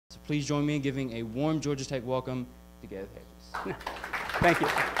Please join me in giving a warm Georgia Tech welcome to Gareth Hedges. Thank you.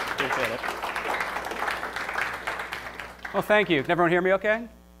 Appreciate it. Well, thank you. Can everyone hear me okay?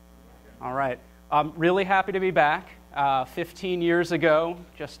 All right. I'm really happy to be back. 15 years ago,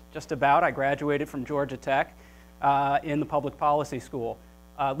 just about, I graduated from Georgia Tech in the public policy school.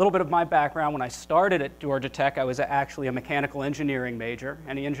 A little bit of my background: when I started at Georgia Tech, I was actually a mechanical engineering major.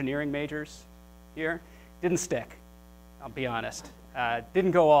 Any engineering majors here? Didn't stick, I'll be honest.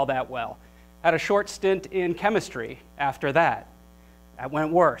 Didn't go all that well. Had a short stint in chemistry after that. That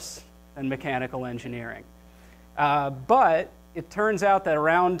went worse than mechanical engineering. But it turns out that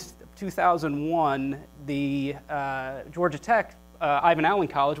around 2001, the Georgia Tech, Ivan Allen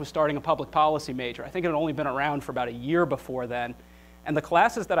College, was starting a public policy major. I think it had only been around for about a year before then. And the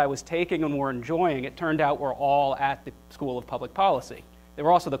classes that I was taking and were enjoying, it turned out, were all at the School of Public Policy. They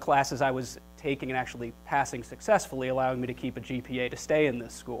were also the classes I was taking and actually passing successfully, allowing me to keep a GPA to stay in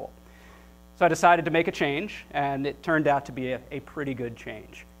this school. So I decided to make a change, and it turned out to be a pretty good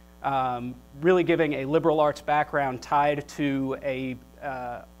change. Really giving a liberal arts background tied to a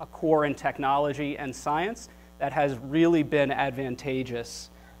core in technology and science that has really been advantageous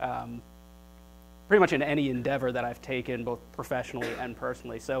pretty much in any endeavor that I've taken, both professionally and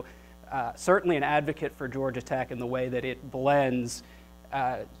personally. So certainly an advocate for Georgia Tech in the way that it blends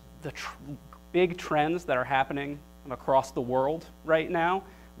the big trends that are happening across the world right now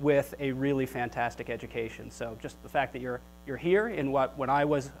with a really fantastic education. So just the fact that you're here in what, when I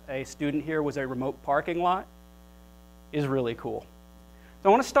was a student here, was a remote parking lot is really cool. So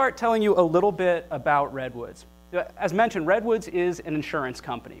I want to start telling you a little bit about Redwoods. As mentioned, Redwoods is an insurance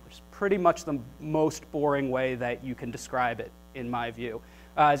company, which is pretty much the most boring way that you can describe it, in my view.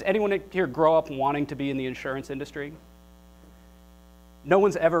 Does anyone here grow up wanting to be in the insurance industry? No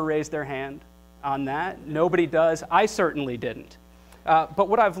one's ever raised their hand on that. Nobody does. I certainly didn't. But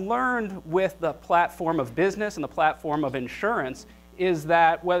what I've learned with the platform of business and the platform of insurance is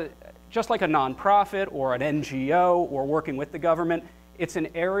that, just like a nonprofit or an NGO or working with the government, it's an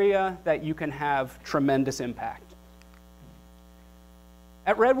area that you can have tremendous impact.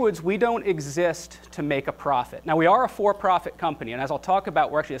 At Redwoods, we don't exist to make a profit. Now, we are a for-profit company, and as I'll talk about,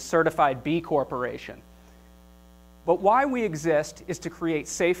 we're actually a certified B Corporation. But why we exist is to create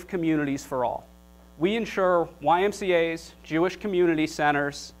safe communities for all. We insure YMCAs, Jewish community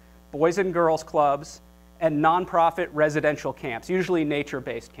centers, boys and girls clubs, and nonprofit residential camps, usually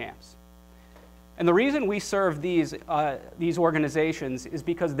nature-based camps. And the reason we serve these organizations is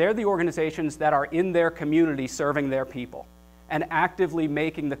because they're the organizations that are in their community serving their people and actively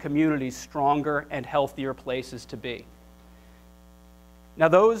making the communities stronger and healthier places to be. Now,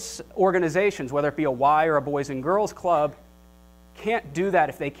 those organizations, whether it be a Y or a Boys and Girls Club, can't do that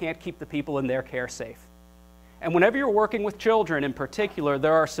if they can't keep the people in their care safe. And whenever you're working with children in particular,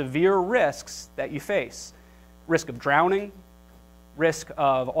 there are severe risks that you face. Risk of drowning, risk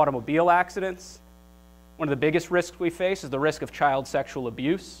of automobile accidents. One of the biggest risks we face is the risk of child sexual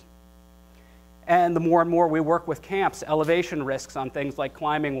abuse. And the more and more we work with camps, elevation risks on things like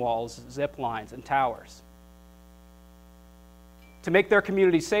climbing walls, zip lines, and towers. To make their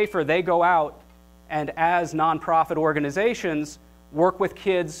community safer, they go out and, as nonprofit organizations, work with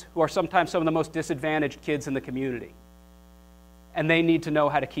kids who are sometimes some of the most disadvantaged kids in the community. And they need to know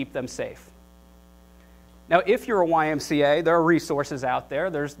how to keep them safe. Now, if you're a YMCA, there are resources out there.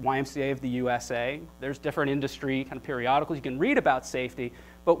 There's YMCA of the USA. There's different industry kind of periodicals. You can read about safety.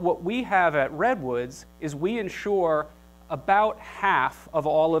 But what we have at Redwoods is we insure about half of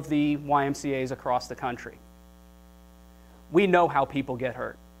all of the YMCAs across the country. We know how people get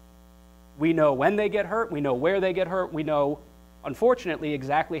hurt. We know when they get hurt. We know where they get hurt. We know, unfortunately,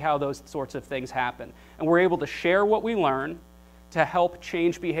 exactly how those sorts of things happen. And we're able to share what we learn to help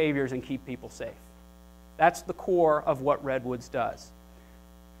change behaviors and keep people safe. That's the core of what Redwoods does,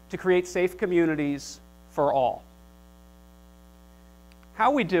 to create safe communities for all.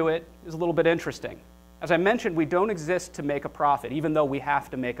 How we do it is a little bit interesting. As I mentioned, we don't exist to make a profit, even though we have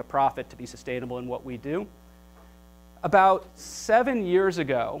to make a profit to be sustainable in what we do. About 7 years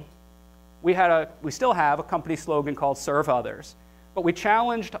ago, we still have a company slogan called Serve Others, but we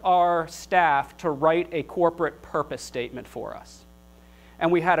challenged our staff to write a corporate purpose statement for us.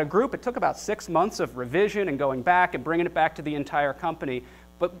 And we had a group. It took about 6 months of revision and going back and bringing it back to the entire company.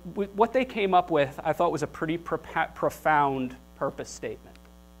 But what they came up with, I thought, was a pretty profound purpose statement.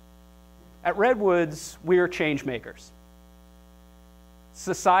 At Redwoods, we are change makers.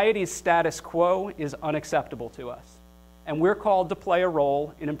 Society's status quo is unacceptable to us, and we're called to play a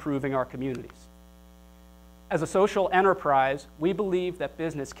role in improving our communities. As a social enterprise, we believe that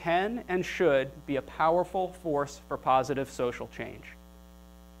business can and should be a powerful force for positive social change.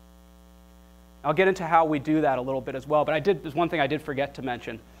 I'll get into how we do that a little bit as well, but there's one thing I did forget to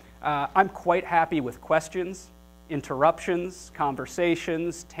mention. I'm quite happy with questions, interruptions,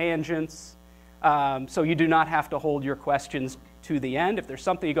 conversations, tangents, so you do not have to hold your questions to the end. If there's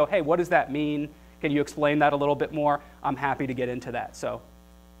something you go, hey, what does that mean? Can you explain that a little bit more? I'm happy to get into that. So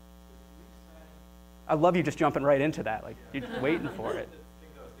I love you just jumping right into that, like you're waiting for it.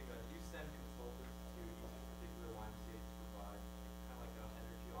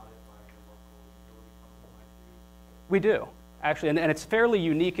 We do, actually, and it's fairly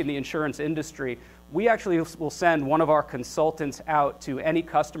unique in the insurance industry. We actually will send one of our consultants out to any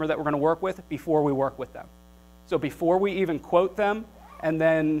customer that we're going to work with before we work with them. So before we even quote them and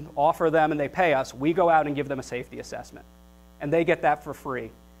then offer them and they pay us, we go out and give them a safety assessment. And they get that for free.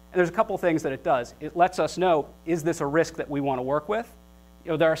 And there's a couple things that it does. It lets us know, is this a risk that we want to work with?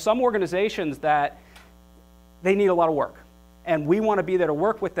 You know, there are some organizations that they need a lot of work. And we want to be there to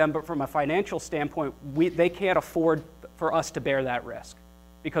work with them, but from a financial standpoint, they can't afford for us to bear that risk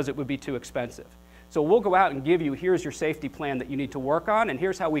because it would be too expensive. So we'll go out and give you, here's your safety plan that you need to work on, and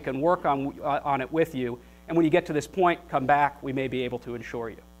here's how we can work on it with you. And when you get to this point, come back, we may be able to insure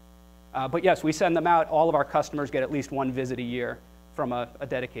you. But yes, we send them out. All of our customers get at least one visit a year from a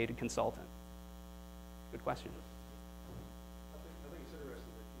dedicated consultant. Good question. I think it's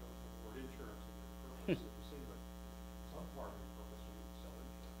interesting that you know the word insurance and the purpose of the same, but some part of the purpose of sell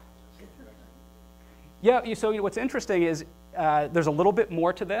insurance. Yeah, so what's interesting is there's a little bit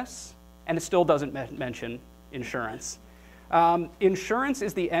more to this, and it still doesn't mention insurance. Insurance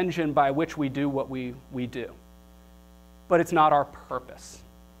is the engine by which we do what we do, but it's not our purpose.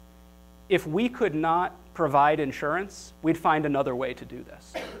 If we could not provide insurance, we'd find another way to do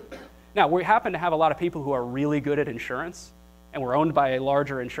this. Now, we happen to have a lot of people who are really good at insurance, and we're owned by a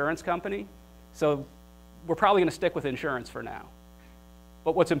larger insurance company, so we're probably going to stick with insurance for now.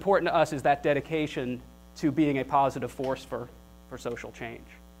 But what's important to us is that dedication to being a positive force for social change.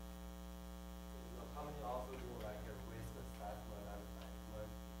 How many also do like a risk assessment and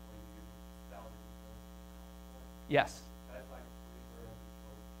when you sell insurance? Yes. That's like different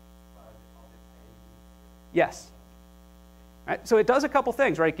because how they pay you. Yes. Right, so it does a couple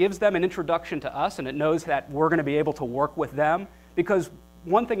things, right? It gives them an introduction to us, and it knows that we're going to be able to work with them, because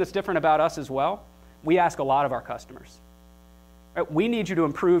one thing that's different about us as well, we ask a lot of our customers. Right, we need you to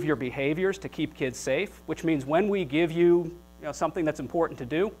improve your behaviors to keep kids safe, which means when we give you, something that's important to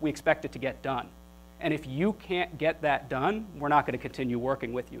do, we expect it to get done. And if you can't get that done, we're not going to continue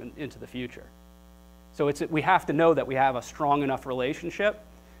working with you into the future. So we have to know that we have a strong enough relationship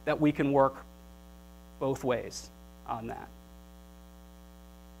that we can work both ways on that.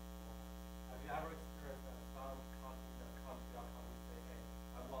 Have you ever experienced that some companies that come to your company and say, hey,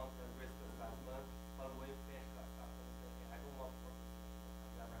 I want the risk assessment, but when you finish that assessment, say, hey, I don't want to work with this.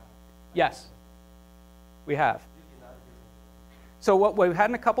 Have you ever had that? Yes, we have. So what we've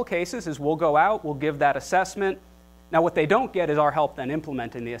had in a couple cases is we'll go out, we'll give that assessment. Now what they don't get is our help then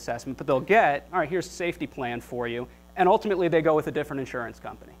implementing the assessment, but they'll get, all right, here's a safety plan for you, and ultimately they go with a different insurance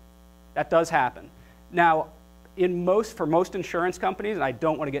company. That does happen. Now, for most insurance companies, and I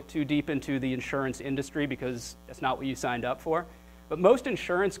don't want to get too deep into the insurance industry because that's not what you signed up for, but most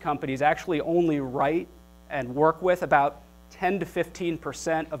insurance companies actually only write and work with about 10 to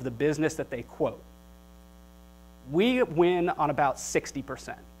 15% of the business that they quote. We win on about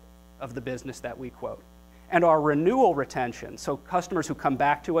 60% of the business that we quote. And our renewal retention, so customers who come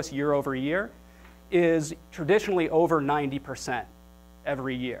back to us year over year, is traditionally over 90%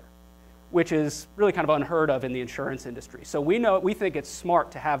 every year, which is really kind of unheard of in the insurance industry. So we think it's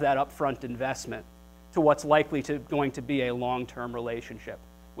smart to have that upfront investment to what's likely going to be a long-term relationship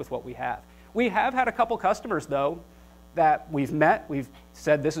with what we have. We have had a couple customers, though, that we've met, we've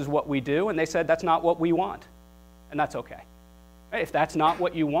said this is what we do, and they said that's not what we want. And that's okay. If that's not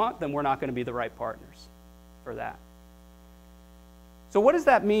what you want, then we're not going to be the right partners for that. So what does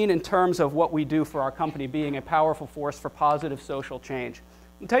that mean in terms of what we do for our company being a powerful force for positive social change?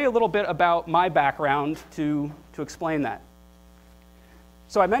 I'll tell you a little bit about my background to explain that.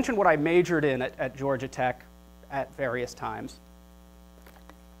 So I mentioned what I majored in at Georgia Tech at various times.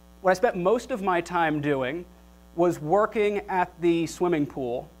 What I spent most of my time doing was working at the swimming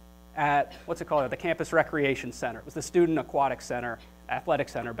pool at, what's it called, the Campus Recreation Center. It was the Student Aquatic Center, Athletic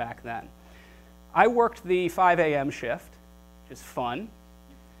Center back then. I worked the 5 a.m. shift, which is fun.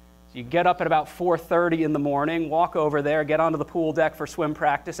 So you get up at about 4:30 in the morning, walk over there, get onto the pool deck for swim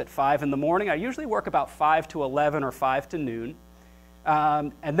practice at 5 in the morning. I usually work about 5 to 11 or 5 to noon.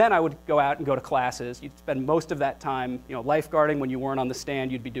 And then I would go out and go to classes. You'd spend most of that time lifeguarding. When you weren't on the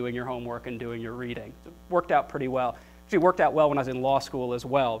stand, you'd be doing your homework and doing your reading. So it worked out pretty well. Actually worked out well when I was in law school as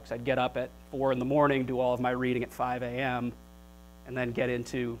well, because I'd get up at 4 in the morning, do all of my reading at 5 a.m., and then get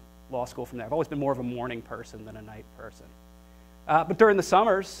into law school from there. I've always been more of a morning person than a night person. But during the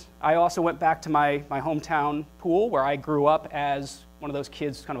summers, I also went back to my hometown pool where I grew up as one of those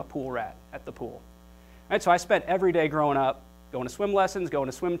kids, kind of a pool rat at the pool. Right, so I spent every day growing up going to swim lessons, going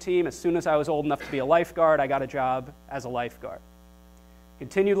to swim team. As soon as I was old enough to be a lifeguard, I got a job as a lifeguard.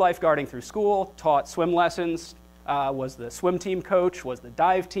 Continued lifeguarding through school, taught swim lessons, was the swim team coach, was the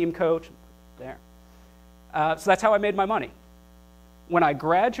dive team coach, there. So that's how I made my money. When I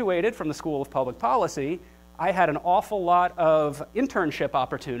graduated from the School of Public Policy, I had an awful lot of internship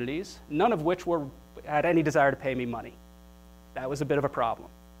opportunities, none of which had any desire to pay me money. That was a bit of a problem.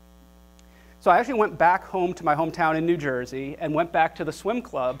 So I actually went back home to my hometown in New Jersey and went back to the swim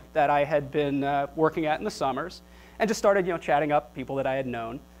club that I had been working at in the summers and just started chatting up people that I had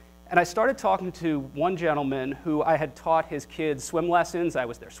known. And I started talking to one gentleman who I had taught his kids swim lessons. I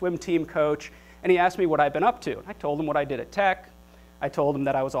was their swim team coach, and he asked me what I'd been up to. I told him what I did at Tech. I told him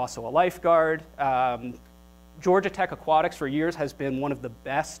that I was also a lifeguard. Georgia Tech Aquatics for years has been one of the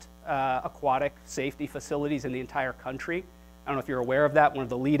best aquatic safety facilities in the entire country. I don't know if you're aware of that, one of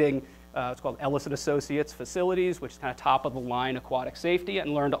the leading, it's called Ellis & Associates facilities, which is kind of top of the line aquatic safety,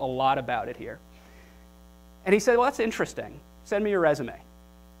 and learned a lot about it here. And he said, well, that's interesting. Send me your resume.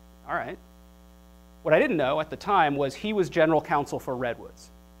 All right. What I didn't know at the time was he was general counsel for Redwoods.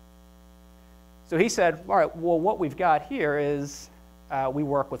 So he said, all right, well, what we've got here is we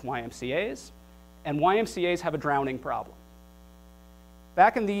work with YMCAs, and YMCAs have a drowning problem.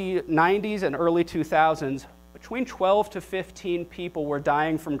 Back in the 90s and early 2000s, between 12 to 15 people were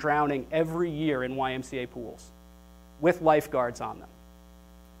dying from drowning every year in YMCA pools with lifeguards on them.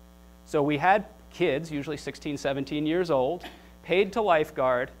 So we had kids, usually 16, 17 years old, paid to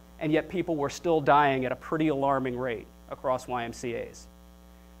lifeguard, and yet people were still dying at a pretty alarming rate across YMCAs.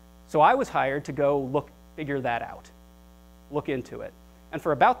 So I was hired to go figure that out, look into it. And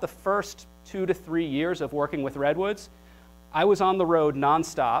for about the first 2 to 3 years of working with Redwoods, I was on the road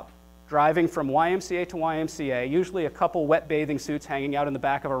nonstop, driving from YMCA to YMCA, usually a couple wet bathing suits hanging out in the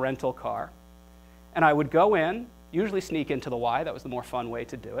back of a rental car. And I would go in, usually sneak into the Y, that was the more fun way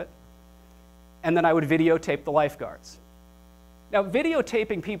to do it, and then I would videotape the lifeguards. Now,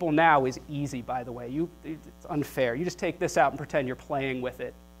 videotaping people now is easy, by the way. It's unfair. You just take this out and pretend you're playing with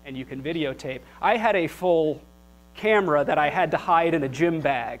it, and you can videotape. I had a full camera that I had to hide in a gym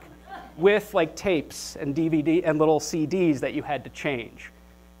bag with tapes and DVD and little CDs that you had to change.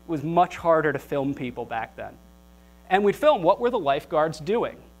 It was much harder to film people back then. And we'd film what were the lifeguards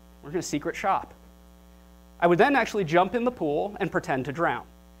doing. We're going to secret shop. I would then actually jump in the pool and pretend to drown.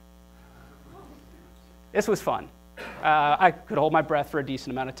 This was fun. I could hold my breath for a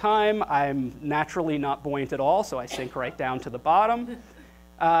decent amount of time. I'm naturally not buoyant at all, so I sink right down to the bottom.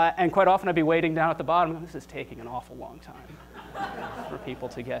 And quite often I'd be waiting down at the bottom. This is taking an awful long time for people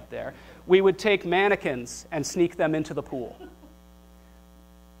to get there. We would take mannequins and sneak them into the pool.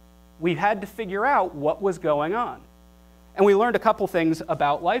 We had to figure out what was going on. And we learned a couple things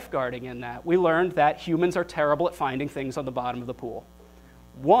about lifeguarding in that. We learned that humans are terrible at finding things on the bottom of the pool.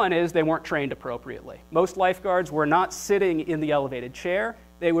 One is they weren't trained appropriately. Most lifeguards were not sitting in the elevated chair.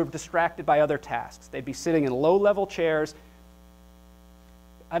 They were distracted by other tasks. They'd be sitting in low-level chairs.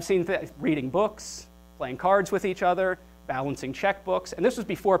 I've seen reading books, playing cards with each other, balancing checkbooks, and this was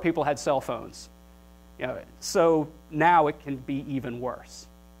before people had cell phones. So now it can be even worse.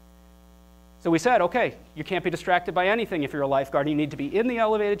 So we said, okay, you can't be distracted by anything if you're a lifeguard. You need to be in the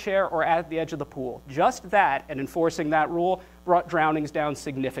elevated chair or at the edge of the pool. Just that, and enforcing that rule, brought drownings down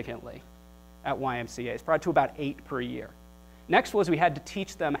significantly at YMCAs, brought to about 8 per year. Next was we had to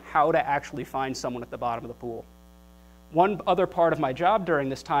teach them how to actually find someone at the bottom of the pool. One other part of my job during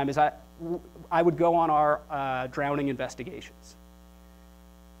this time is I would go on our drowning investigations.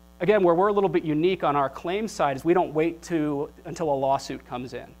 Again, where we're a little bit unique on our claims side is we don't wait until a lawsuit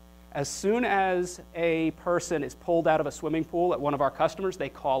comes in. As soon as a person is pulled out of a swimming pool at one of our customers, they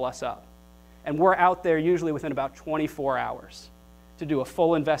call us up. And we're out there usually within about 24 hours to do a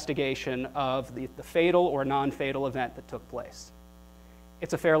full investigation of the fatal or non-fatal event that took place.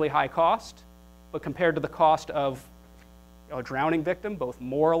 It's a fairly high cost, but compared to the cost of a drowning victim, both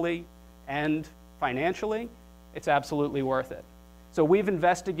morally and financially, it's absolutely worth it. So we've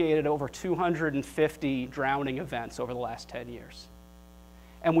investigated over 250 drowning events over the last 10 years.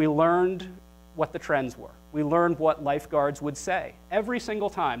 And we learned what the trends were. We learned what lifeguards would say. Every single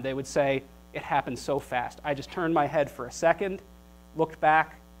time they would say, it happened so fast. I just turned my head for a second, looked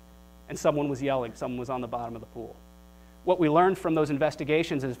back, and someone was yelling. Someone was on the bottom of the pool. What we learned from those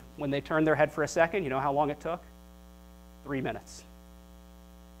investigations is when they turned their head for a second, you know how long it took? 3 minutes,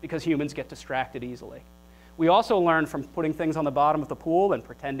 because humans get distracted easily. We also learned from putting things on the bottom of the pool and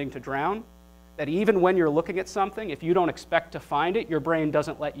pretending to drown that even when you're looking at something, if you don't expect to find it, your brain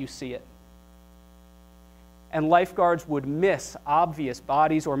doesn't let you see it. And lifeguards would miss obvious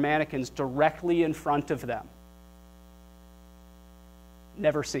bodies or mannequins directly in front of them.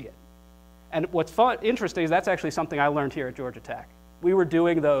 Never see it. And what's interesting is that's actually something I learned here at Georgia Tech. We were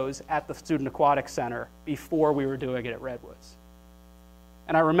doing those at the Student Aquatics Center before we were doing it at Redwoods.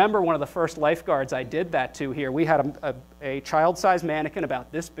 And I remember one of the first lifeguards I did that to here. We had a child-sized mannequin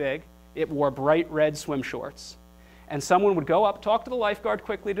about this big. It wore bright red swim shorts. And someone would go up, talk to the lifeguard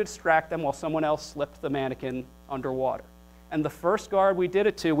quickly to distract them while someone else slipped the mannequin underwater. And the first guard we did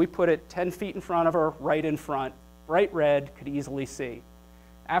it to, we put it 10 feet in front of her, right in front, bright red, could easily see.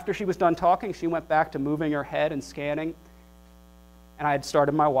 After she was done talking, she went back to moving her head and scanning. And I had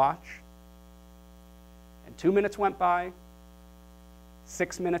started my watch. And 2 minutes went by.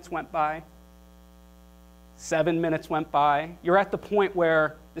 6 minutes went by. 7 minutes went by. You're at the point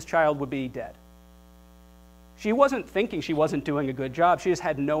where this child would be dead. She wasn't thinking she wasn't doing a good job. She just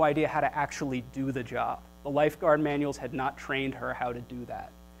had no idea how to actually do the job. The lifeguard manuals had not trained her how to do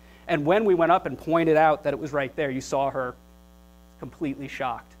that. And when we went up and pointed out that it was right there, you saw her completely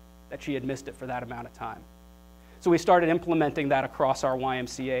shocked that she had missed it for that amount of time. So we started implementing that across our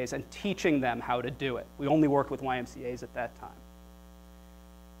YMCAs and teaching them how to do it. We only worked with YMCAs at that time.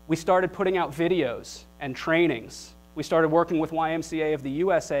 We started putting out videos and trainings. We started working with YMCA of the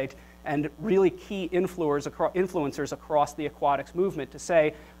USA and really key influencers across the aquatics movement to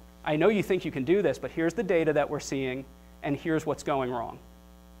say, I know you think you can do this, but here's the data that we're seeing, and here's what's going wrong.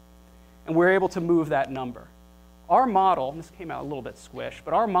 And we're able to move that number. Our model, this came out a little bit squished,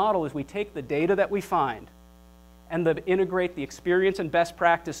 but our model is we take the data that we find and integrate the experience and best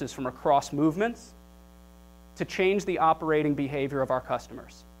practices from across movements to change the operating behavior of our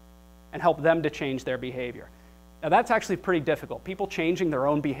customers and help them to change their behavior. Now that's actually pretty difficult. People changing their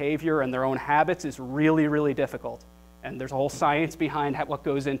own behavior and their own habits is really, really difficult. And there's a whole science behind what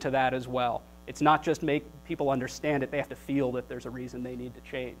goes into that as well. It's not just make people understand it, they have to feel that there's a reason they need to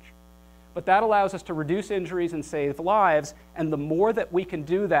change. But that allows us to reduce injuries and save lives, and the more that we can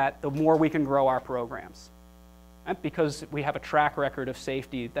do that, the more we can grow our programs. And because we have a track record of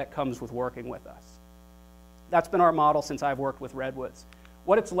safety that comes with working with us. That's been our model since I've worked with Redwoods.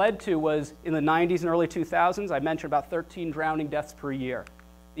 What it's led to was, in the 90s and early 2000s, I mentioned about 13 drowning deaths per year.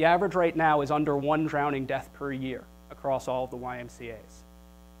 The average right now is under 1 drowning death per year across all of the YMCAs.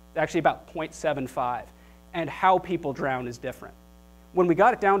 It's actually about 0.75, and how people drown is different. When we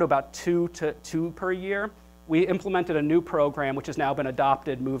got it down to about 2 per year, we implemented a new program which has now been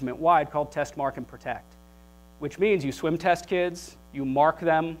adopted movement-wide called Test, Mark, and Protect, which means you swim test kids, you mark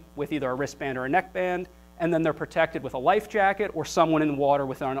them with either a wristband or a neckband, and then they're protected with a life jacket or someone in the water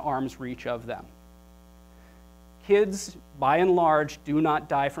within arm's reach of them. Kids, by and large, do not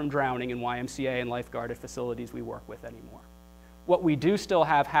die from drowning in YMCA and lifeguarded facilities we work with anymore. What we do still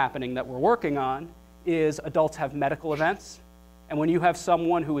have happening that we're working on is adults have medical events, and when you have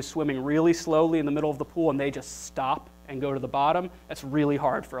someone who is swimming really slowly in the middle of the pool and they just stop and go to the bottom, that's really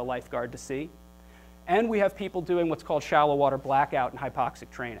hard for a lifeguard to see. And we have people doing what's called shallow water blackout and hypoxic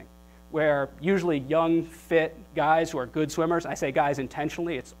training, where usually young, fit guys who are good swimmers, I say guys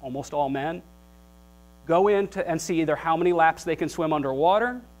intentionally, it's almost all men, go in and see either how many laps they can swim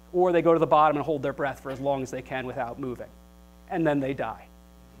underwater, or they go to the bottom and hold their breath for as long as they can without moving. And then they die.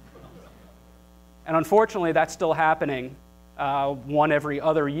 And unfortunately, that's still happening 1 every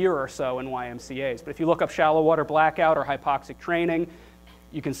other year or so in YMCAs. But if you look up shallow water blackout or hypoxic training,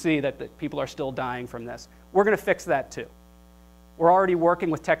 you can see that people are still dying from this. We're going to fix that too. We're already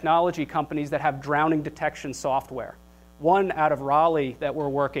working with technology companies that have drowning detection software. One out of Raleigh that we're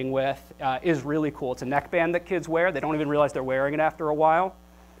working with is really cool. It's a neckband that kids wear. They don't even realize they're wearing it after a while.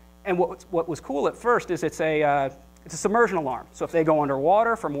 And what was cool at first is it's a submersion alarm. So if they go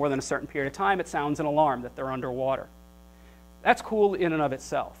underwater for more than a certain period of time, it sounds an alarm that they're underwater. That's cool in and of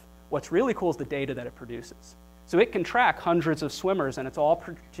itself. What's really cool is the data that it produces. So it can track hundreds of swimmers, and it's all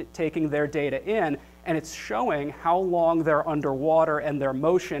taking their data in, and it's showing how long they're underwater and their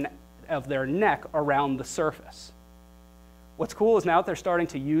motion of their neck around the surface. What's cool is now that they're starting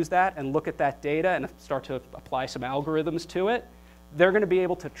to use that and look at that data and start to apply some algorithms to it, they're going to be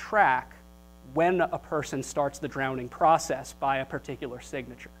able to track when a person starts the drowning process by a particular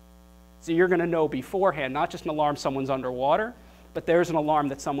signature. So you're going to know beforehand, not just an alarm someone's underwater, but there's an alarm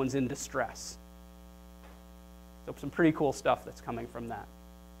that someone's in distress. So some pretty cool stuff that's coming from that.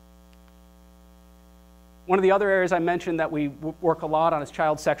 One of the other areas I mentioned that we work a lot on is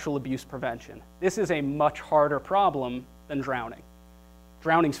child sexual abuse prevention. This is a much harder problem than drowning.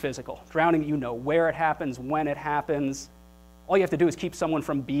 Drowning's physical. Drowning, you know where it happens, when it happens. All you have to do is keep someone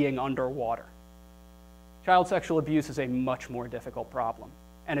from being underwater. Child sexual abuse is a much more difficult problem.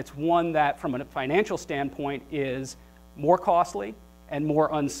 And it's one that, from a financial standpoint, is more costly and more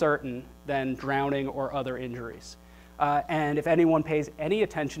uncertain than drowning or other injuries. And if anyone pays any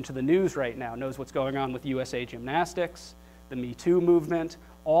attention to the news right now, knows what's going on with USA Gymnastics, the Me Too movement,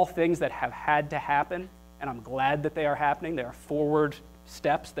 all things that have had to happen, and I'm glad that they are happening. There are forward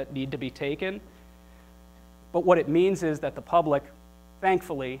steps that need to be taken. But what it means is that the public,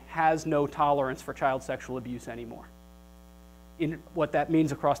 thankfully, has no tolerance for child sexual abuse anymore. What that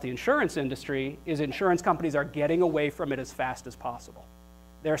means across the insurance industry is insurance companies are getting away from it as fast as possible.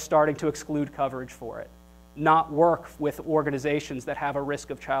 They're starting to exclude coverage for it, not work with organizations that have a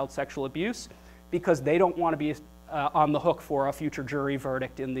risk of child sexual abuse because they don't want to be on the hook for a future jury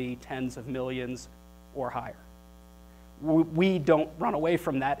verdict in the tens of millions or higher. We don't run away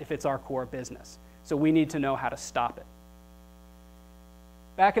from that if it's our core business. So we need to know how to stop it.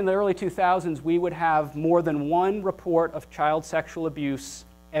 Back in the early 2000s, we would have more than one report of child sexual abuse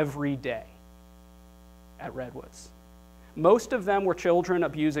every day at Redwoods. Most of them were children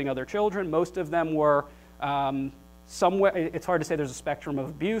abusing other children. Most of them were somewhere, it's hard to say there's a spectrum of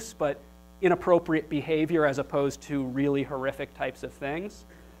abuse, but inappropriate behavior as opposed to really horrific types of things.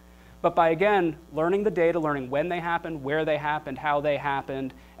 But by, again, learning the data, learning when they happened, where they happened, how they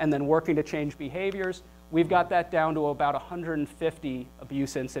happened, and then working to change behaviors, we've got that down to about 150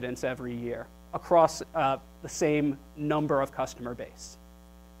 abuse incidents every year across the same number of customer base.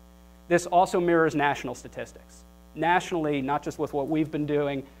 This also mirrors national statistics. Nationally, not just with what we've been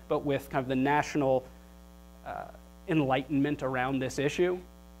doing, but with kind of the national enlightenment around this issue,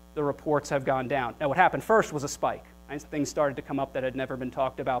 the reports have gone down. Now, what happened first was a spike. Things started to come up that had never been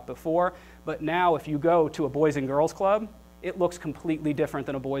talked about before. But now, if you go to a Boys and Girls Club, it looks completely different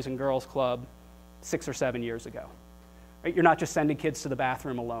than a Boys and Girls Club 6 or 7 years ago. Right? You're not just sending kids to the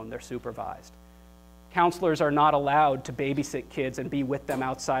bathroom alone, they're supervised. Counselors are not allowed to babysit kids and be with them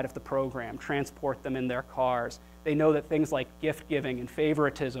outside of the program, transport them in their cars. They know that things like gift giving and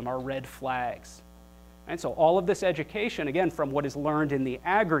favoritism are red flags. And so all of this education, again, from what is learned in the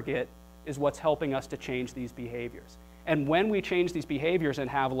aggregate, is what's helping us to change these behaviors. And when we change these behaviors and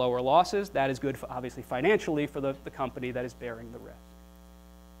have lower losses, that is good, for, obviously, financially for the company that is bearing the risk.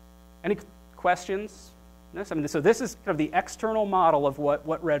 Any questions? Yes? I mean, so this is kind of the external model of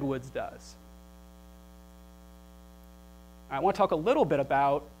what Redwoods does. I want to talk a little bit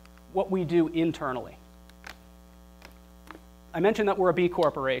about what we do internally. I mentioned that we're a B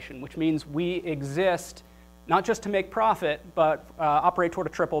Corporation, which means we exist not just to make profit, but operate toward a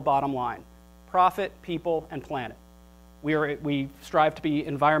triple bottom line: profit, people, and planet. We strive to be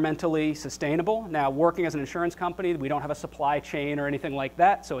environmentally sustainable. Now, working as an insurance company, we don't have a supply chain or anything like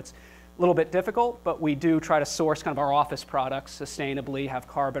that, so it's a little bit difficult, but we do try to source kind of our office products sustainably, have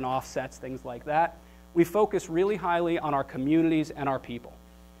carbon offsets, things like that. We focus really highly on our communities and our people.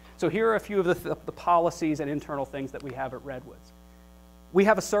 So here are a few of the policies and internal things that we have at Redwoods. We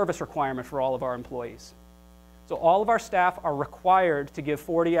have a service requirement for all of our employees. So all of our staff are required to give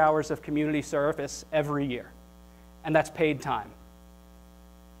 40 hours of community service every year, and that's paid time.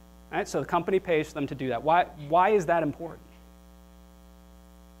 All right, so the company pays for them to do that. Why is that important?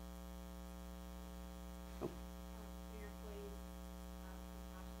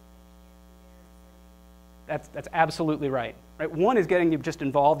 That's absolutely right. One is getting you just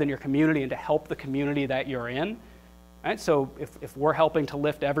involved in your community and to help the community that you're in. Right? So if we're helping to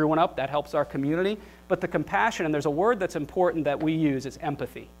lift everyone up, that helps our community. But the compassion, and there's a word that's important that we use, is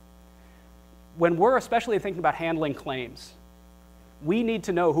empathy. When we're especially thinking about handling claims, we need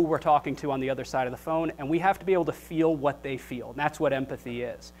to know who we're talking to on the other side of the phone, and we have to be able to feel what they feel. And that's what empathy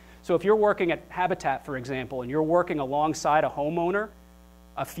is. So if you're working at Habitat, for example, and you're working alongside a homeowner,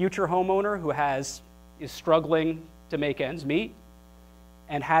 a future homeowner who is struggling to make ends meet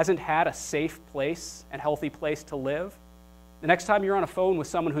and hasn't had a safe place and healthy place to live, the next time you're on a phone with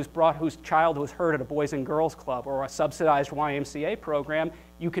someone whose child was hurt at a Boys and Girls Club or a subsidized YMCA program,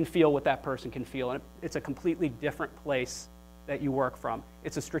 you can feel what that person can feel. And it's a completely different place that you work from.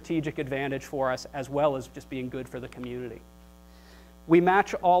 It's a strategic advantage for us as well as just being good for the community. We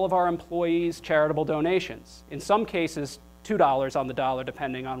match all of our employees' charitable donations. In some cases, $2 on the dollar,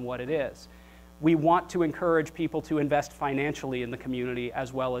 depending on what it is. We want to encourage people to invest financially in the community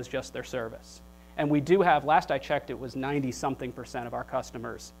as well as just their service. And we do have, last I checked, it was 90-something% of our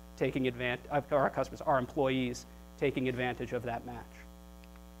customers taking advantage, our employees taking advantage of that match.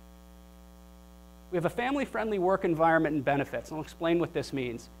 We have a family-friendly work environment and benefits, and I'll explain what this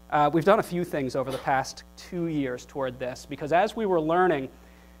means. We've done a few things over the past 2 years toward this, because as we were learning,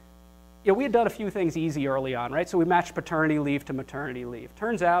 we had done a few things easy early on, right? So we matched paternity leave to maternity leave.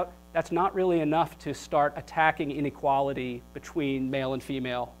 Turns out that's not really enough to start attacking inequality between male and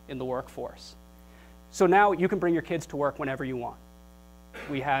female in the workforce. So now you can bring your kids to work whenever you want.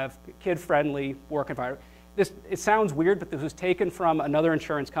 We have kid-friendly work environment. It sounds weird, but this was taken from another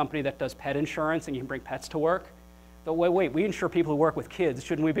insurance company that does pet insurance, and you can bring pets to work. But wait, we insure people who work with kids.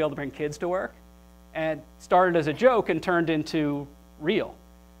 Shouldn't we be able to bring kids to work? And started as a joke and turned into real.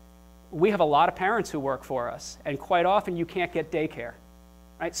 We have a lot of parents who work for us, and quite often you can't get daycare.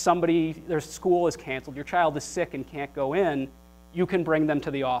 Right? Their school is canceled, your child is sick and can't go in, you can bring them to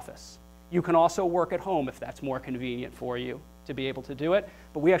the office. You can also work at home if that's more convenient for you to be able to do it,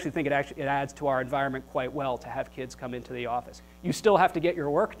 but we actually think it adds to our environment quite well to have kids come into the office. You still have to get your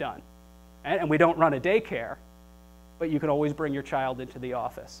work done, right? And we don't run a daycare, but you can always bring your child into the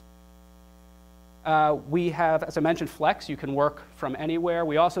office. We have, as I mentioned, flex. You can work from anywhere.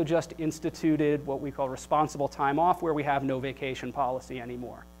 We also just instituted what we call responsible time off, where we have no vacation policy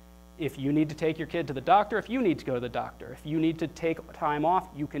anymore. If you need to take your kid to the doctor, if you need to go to the doctor, if you need to take time off,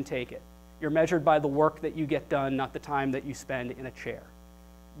 you can take it. You're measured by the work that you get done, not the time that you spend in a chair.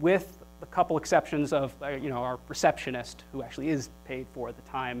 With a couple exceptions of our receptionist, who actually is paid for the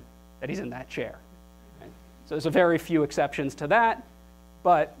time that he's in that chair. Right? So there's a very few exceptions to that,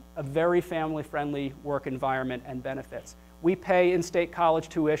 but a very family-friendly work environment and benefits. We pay in-state college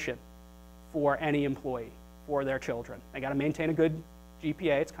tuition for any employee, for their children. They got to maintain a good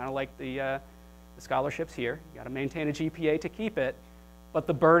GPA. It's kind of like the scholarships here. You got to maintain a GPA to keep it. But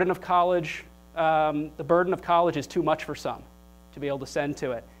the burden of college is too much for some to be able to send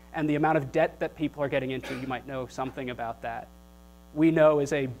to it. And the amount of debt that people are getting into, you might know something about that, we know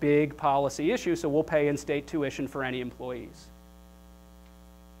is a big policy issue, so we'll pay in-state tuition for any employees.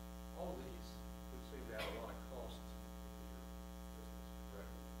 All of these would seem to have a lot of costs to your business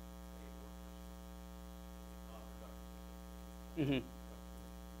directly, paying workers, non-productive.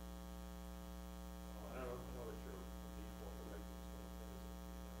 I know that you're the corporation,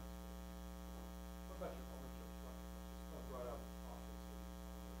 what about your ownership structure? It's kind of brought out the optics of the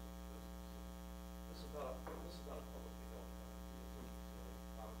owners of the business. This is not a publicly held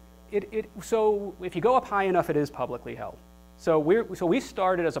company. So if you go up high enough, it is publicly held. So we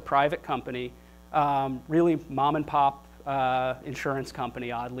started as a private company, really mom and pop insurance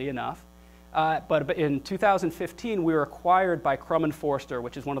company, oddly enough. But in 2015, we were acquired by Crum & Forster,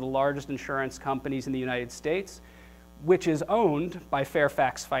 which is one of the largest insurance companies in the United States, which is owned by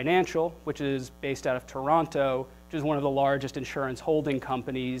Fairfax Financial, which is based out of Toronto, which is one of the largest insurance holding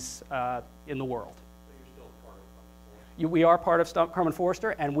companies in the world. So you're still part of Crum & Forster? We are part of Crum &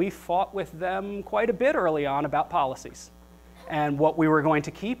 Forster, and we fought with them quite a bit early on about policies and what we were going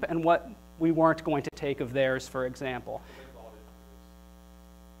to keep and what we weren't going to take of theirs, for example.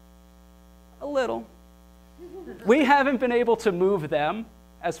 A little. We haven't been able to move them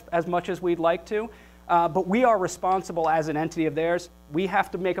as much as we'd like to, but we are responsible as an entity of theirs. We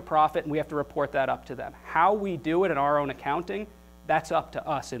have to make a profit, and we have to report that up to them. How we do it in our own accounting, that's up to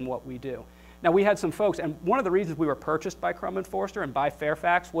us in what we do. Now, we had some folks, and one of the reasons we were purchased by Crum & Forster and by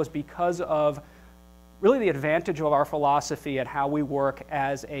Fairfax was because of really the advantage of our philosophy and how we work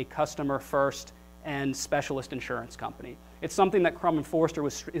as a customer-first and specialist insurance company. It's something that Crum & Forster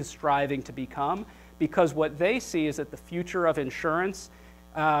is striving to become, because what they see is that the future of insurance,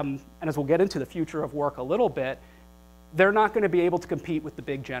 and as we'll get into the future of work a little bit, they're not going to be able to compete with the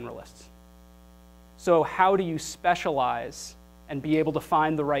big generalists. So how do you specialize and be able to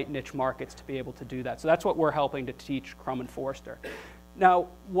find the right niche markets to be able to do that? So that's what we're helping to teach Crum & Forster. Now,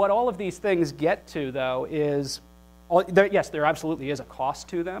 what all of these things get to, though, is, yes, there absolutely is a cost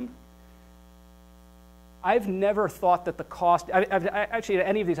to them. I've never thought that the cost, actually at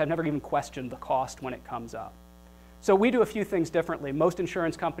any of these, I've never even questioned the cost when it comes up. So we do a few things differently. Most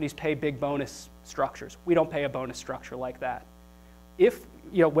insurance companies pay big bonus structures. We don't pay a bonus structure like that. If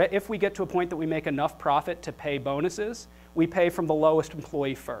we get to a point that we make enough profit to pay bonuses, we pay from the lowest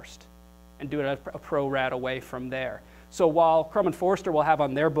employee first and do it a pro rata way from there. So while Crum & Forster will have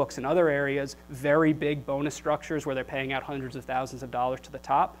on their books in other areas very big bonus structures where they're paying out hundreds of thousands of dollars to the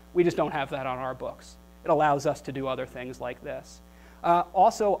top, we just don't have that on our books. It allows us to do other things like this.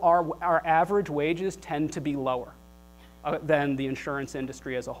 Also, our average wages tend to be lower than the insurance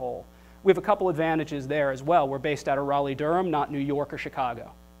industry as a whole. We have a couple advantages there as well. We're based out of Raleigh, Durham, not New York or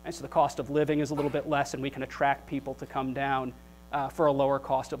Chicago. And so the cost of living is a little bit less, and we can attract people to come down for a lower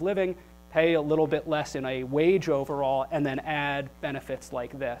cost of living, pay a little bit less in a wage overall, and then add benefits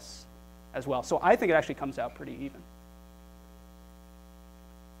like this. as well. So I think it actually comes out pretty even.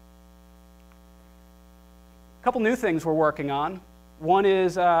 A couple new things we're working on. One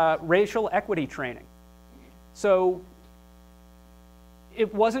is racial equity training. So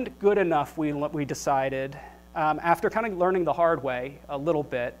it wasn't good enough, we decided, after kind of learning the hard way a little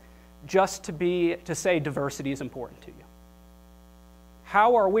bit, just to say diversity is important to you.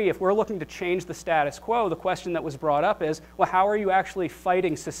 How are we, if we're looking to change the status quo, the question that was brought up is, well, how are you actually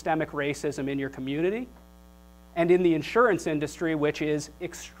fighting systemic racism in your community and in the insurance industry, which is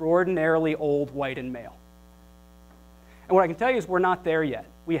extraordinarily old, white, and male? And what I can tell you is we're not there yet.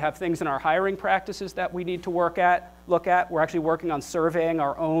 We have things in our hiring practices that we need to look at. We're actually working on surveying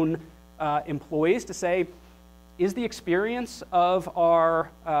our own employees to say, is the experience of our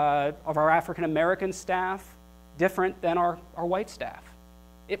African-American staff different than our white staff?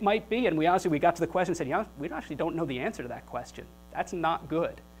 It might be, and we got to the question and said, yeah, we actually don't know the answer to that question. That's not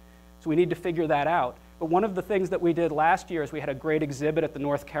good. So we need to figure that out. But one of the things that we did last year is we had a great exhibit at the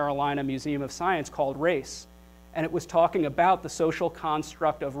North Carolina Museum of Science called Race. And it was talking about the social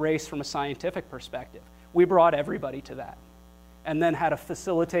construct of race from a scientific perspective. We brought everybody to that and then had a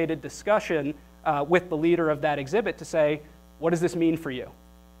facilitated discussion with the leader of that exhibit to say, what does this mean for you?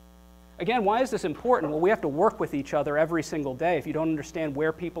 Again, why is this important? Well, we have to work with each other every single day. If you don't understand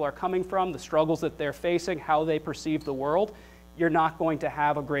where people are coming from, the struggles that they're facing, how they perceive the world, you're not going to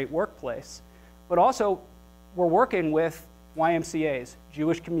have a great workplace. But also, we're working with YMCAs,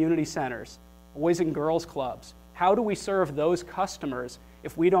 Jewish community centers, Boys and Girls Clubs. How do we serve those customers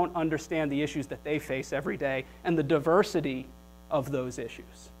if we don't understand the issues that they face every day and the diversity of those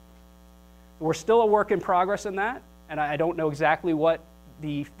issues? We're still a work in progress in that, and I don't know exactly what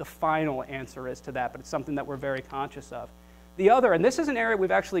the final answer is to that, but it's something that we're very conscious of. The other, and this is an area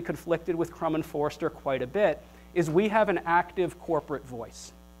we've actually conflicted with Crum & Forster quite a bit, is we have an active corporate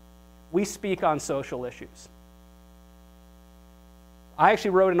voice. We speak on social issues. I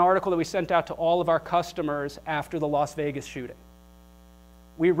actually wrote an article that we sent out to all of our customers after the Las Vegas shooting.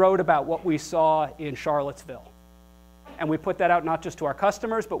 We wrote about what we saw in Charlottesville. And we put that out not just to our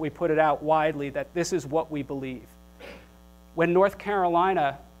customers, but we put it out widely that this is what we believe. When North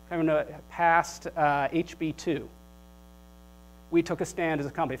Carolina passed HB2, we took a stand as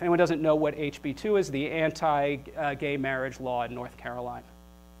a company. If anyone doesn't know what HB2 is, the anti-gay marriage law in North Carolina.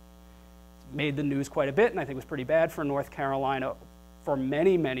 It made the news quite a bit, and I think it was pretty bad for North Carolina for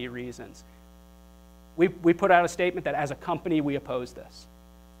many, many reasons. We put out a statement that as a company, we oppose this.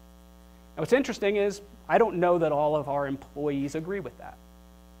 Now, what's interesting is I don't know that all of our employees agree with that.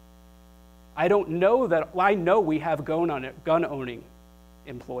 I know we have gun-owning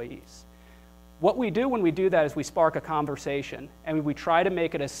employees. What we do when we do that is we spark a conversation, and we try to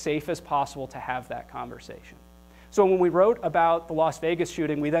make it as safe as possible to have that conversation. So when we wrote about the Las Vegas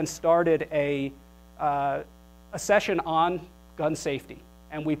shooting, we then started a session on gun safety.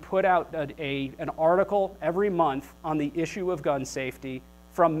 And we put out an article every month on the issue of gun safety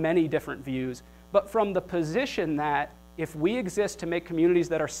from many different views, but from the position that if we exist to make communities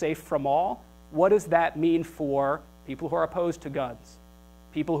that are safe from all, what does that mean for people who are opposed to guns,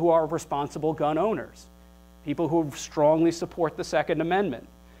 people who are responsible gun owners, people who strongly support the Second Amendment?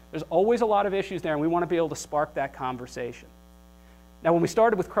 There's always a lot of issues there, and we want to be able to spark that conversation. Now, when we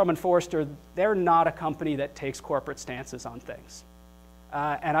started with Crum & Forster, they're not a company that takes corporate stances on things.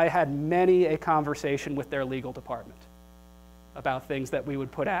 And I had many a conversation with their legal department about things that we would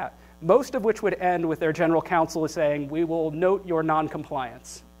put out, most of which would end with their general counsel saying, we will note your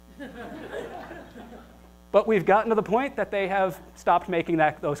non-compliance. But we've gotten to the point that they have stopped making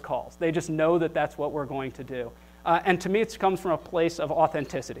those calls. They just know that that's what we're going to do. And to me, it comes from a place of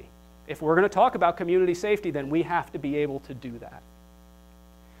authenticity. If we're going to talk about community safety, then we have to be able to do that.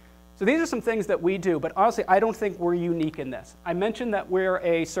 So these are some things that we do, but honestly, I don't think we're unique in this. I mentioned that we're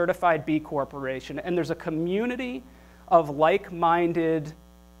a certified B Corporation, and there's a community of like-minded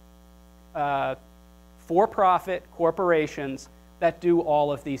for-profit corporations that do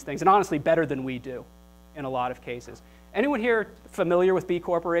all of these things, and honestly, better than we do in a lot of cases. Anyone here familiar with B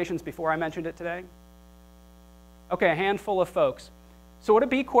Corporations before I mentioned it today? Okay, a handful of folks. So what a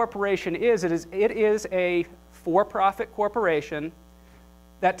B Corporation is, it is a for-profit corporation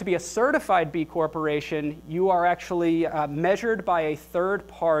that to be a certified B Corporation, you are actually measured by a third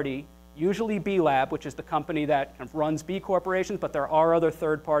party, usually B Lab, which is the company that kind of runs B Corporations, but there are other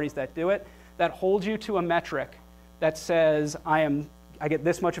third parties that do it, that holds you to a metric that says, I get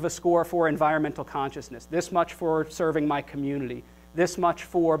this much of a score for environmental consciousness, this much for serving my community, this much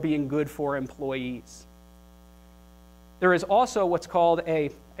for being good for employees. There is also what's called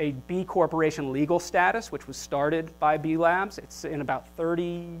a B Corporation legal status, which was started by B Labs. It's in about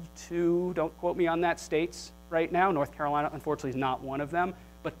 32, don't quote me on that, states right now. North Carolina, unfortunately, is not one of them,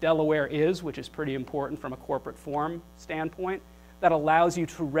 but Delaware is, which is pretty important from a corporate form standpoint, that allows you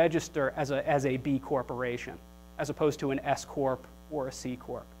to register as a B Corporation, as opposed to an S Corp or a C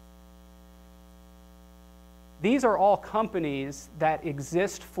Corp. These are all companies that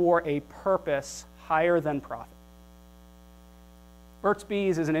exist for a purpose higher than profit. Burt's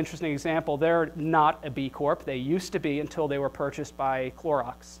Bees is an interesting example. They're not a B Corp. They used to be until they were purchased by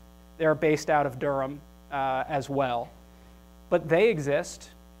Clorox. They're based out of Durham as well. But they exist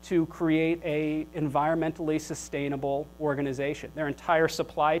to create an environmentally sustainable organization. Their entire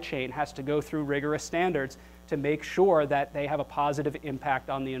supply chain has to go through rigorous standards to make sure that they have a positive impact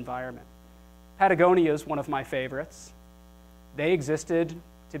on the environment. Patagonia is one of my favorites. They existed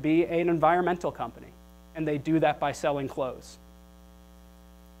to be an environmental company, and they do that by selling clothes.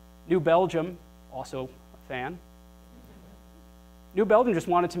 New Belgium, also a fan. New Belgium just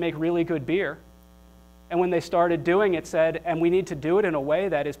wanted to make really good beer. And when they started doing it, said, and we need to do it in a way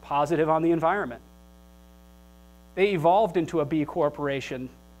that is positive on the environment. They evolved into a B Corporation.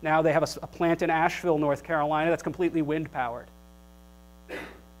 Now they have a plant in Asheville, North Carolina, that's completely wind-powered.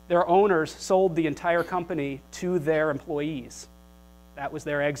 Their owners sold the entire company to their employees. That was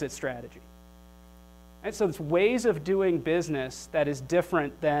their exit strategy. And so it's ways of doing business that is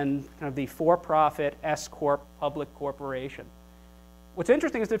different than kind of the for-profit S-Corp public corporation. What's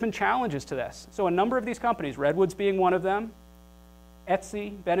interesting is there's been challenges to this. So a number of these companies, Redwoods being one of them,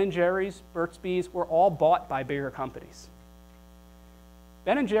 Etsy, Ben & Jerry's, Burt's Bees, were all bought by bigger companies.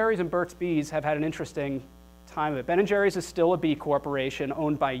 Ben & Jerry's and Burt's Bees have had an interesting time of it. Ben & Jerry's is still a B Corporation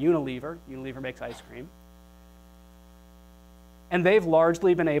owned by Unilever. Unilever makes ice cream. And they've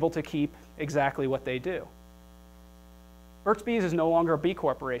largely been able to keep exactly what they do. Burt's Bees is no longer a B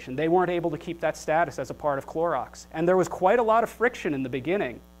Corporation. They weren't able to keep that status as a part of Clorox. And there was quite a lot of friction in the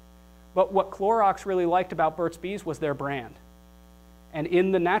beginning. But what Clorox really liked about Burt's Bees was their brand. And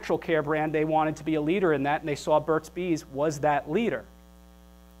in the natural care brand, they wanted to be a leader in that, and they saw Burt's Bees was that leader.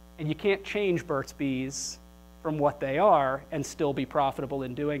 And you can't change Burt's Bees from what they are and still be profitable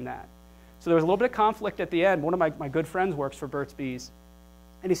in doing that. So there was a little bit of conflict at the end. One of my good friends works for Burt's Bees.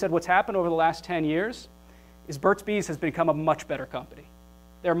 And he said what's happened over the last 10 years is Burt's Bees has become a much better company.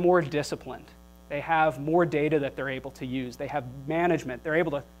 They're more disciplined. They have more data that they're able to use. They have management. They're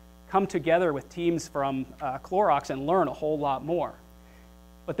able to come together with teams from Clorox and learn a whole lot more.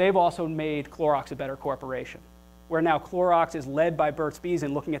 But they've also made Clorox a better corporation, where now Clorox is led by Burt's Bees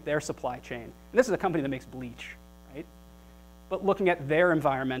and looking at their supply chain. And this is a company that makes bleach, right? But looking at their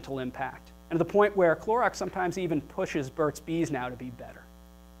environmental impact. And to the point where Clorox sometimes even pushes Burt's Bees now to be better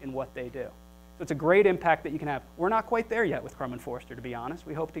in what they do. So it's a great impact that you can have. We're not quite there yet with Crum & Forster, to be honest.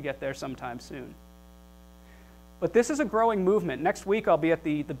 We hope to get there sometime soon. But this is a growing movement. Next week I'll be at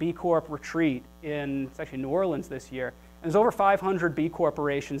the B Corp retreat it's actually New Orleans this year. And there's over 500 B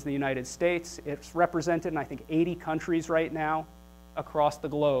Corporations in the United States. It's represented in, I think, 80 countries right now across the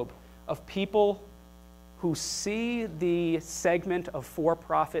globe of people who see the segment of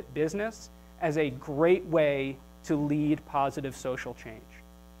for-profit business as a great way to lead positive social change.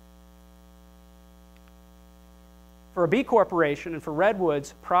 For a B Corporation and for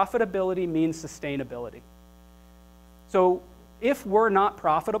Redwoods, profitability means sustainability. So if we're not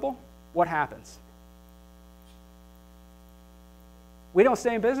profitable, what happens? We don't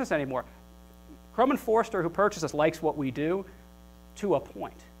stay in business anymore. Crum & Forster, who purchased us, likes what we do to a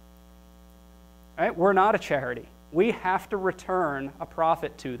point. Right? We're not a charity. We have to return a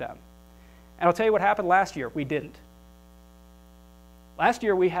profit to them. And I'll tell you what happened last year. We didn't. Last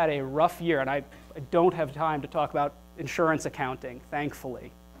year we had a rough year, and I don't have time to talk about insurance accounting,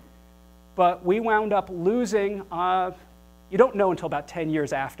 thankfully. But we wound up losing, you don't know until about 10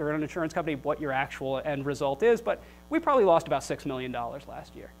 years after in an insurance company what your actual end result is, but we probably lost about $6 million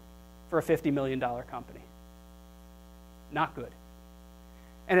last year for a $50 million company. Not good.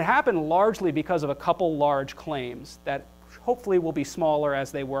 And it happened largely because of a couple large claims that hopefully will be smaller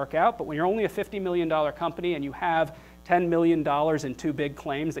as they work out, but when you're only a $50 million company and you have $10 million in two big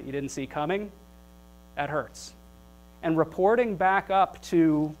claims that you didn't see coming, that hurts. And reporting back up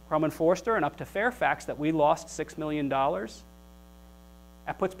to Crum & Forster and up to Fairfax that we lost $6 million,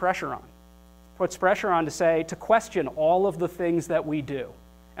 that puts pressure on. Puts pressure on to question all of the things that we do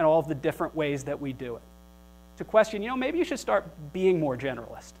and all of the different ways that we do it. To question, maybe you should start being more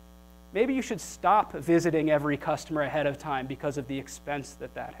generalist. Maybe you should stop visiting every customer ahead of time because of the expense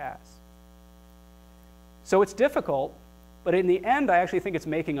that that has. So it's difficult, but in the end, I actually think it's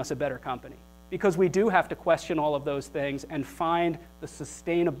making us a better company. because we do have to question all of those things and find the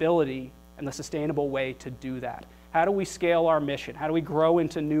sustainability and the sustainable way to do that. How do we scale our mission? How do we grow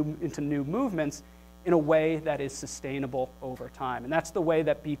into new movements in a way that is sustainable over time? And that's the way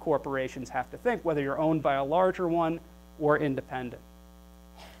that B corporations have to think, whether you're owned by a larger one or independent.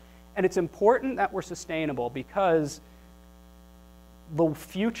 And it's important that we're sustainable because the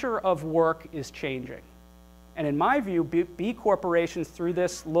future of work is changing. And in my view, B corporations, through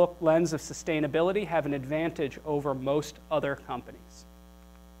this lens of sustainability, have an advantage over most other companies.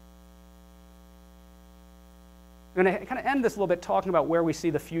 I'm going to kind of end this a little bit talking about where we see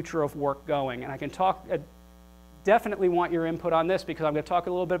the future of work going. And I can talk, definitely want your input on this because I'm going to talk a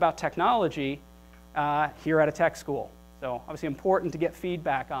little bit about technology here at a tech school. So obviously important to get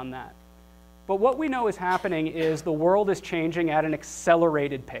feedback on that. But what we know is happening is the world is changing at an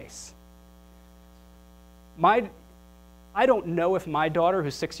accelerated pace. I don't know if my daughter,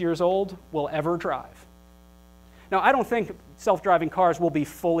 who's 6 years old, will ever drive. Now, I don't think self-driving cars will be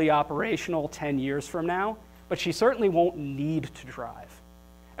fully operational 10 years from now, but she certainly won't need to drive.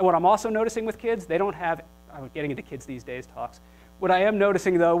 And what I'm also noticing with kids, they don't have, I'm getting into kids these days talks. What I am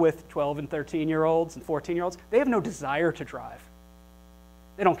noticing, though, with 12 and 13-year-olds and 14-year-olds, they have no desire to drive.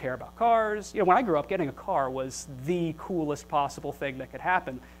 They don't care about cars. You know, when I grew up, getting a car was the coolest possible thing that could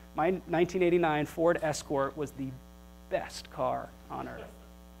happen. My 1989 Ford Escort was the best car on earth.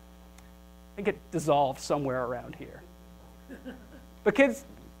 I think it dissolved somewhere around here. But kids,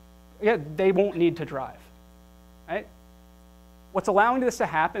 yeah, they won't need to drive, right? What's allowing this to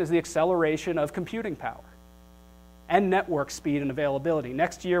happen is the acceleration of computing power and network speed and availability.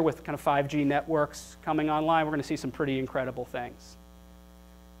 Next year, with kind of 5G networks coming online, we're going to see some pretty incredible things.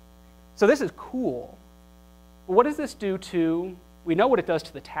 So this is cool. But what does this do to, we know what it does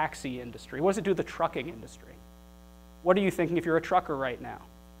to the taxi industry. What does it do to the trucking industry? What are you thinking if you're a trucker right now?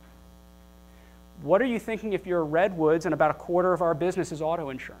 What are you thinking if you're Redwoods and about a quarter of our business is auto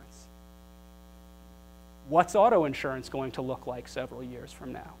insurance? What's auto insurance going to look like several years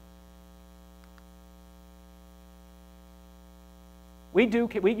from now? You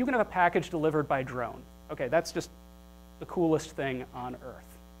can have a package delivered by drone. Okay, that's just the coolest thing on earth.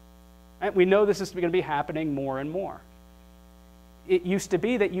 Right? We know this is going to be happening more and more. It used to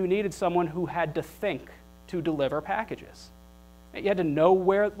be that you needed someone who had to think to deliver packages. You had to know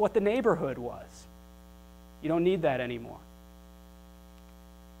what the neighborhood was. You don't need that anymore.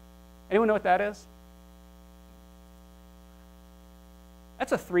 Anyone know what that is?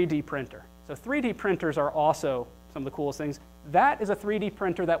 That's a 3D printer. So 3D printers are also some of the coolest things. That is a 3D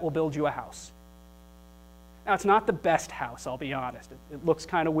printer that will build you a house. Now, it's not the best house, I'll be honest. It looks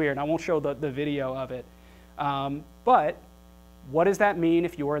kind of weird. I won't show the video of it. But what does that mean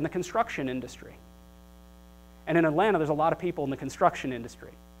if you're in the construction industry? And in Atlanta, there's a lot of people in the construction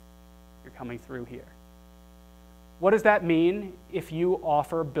industry. You're coming through here. What does that mean if you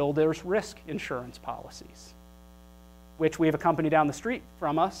offer builder's risk insurance policies, which we have a company down the street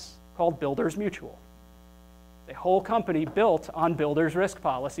from us called Builders Mutual. A whole company built on builder's risk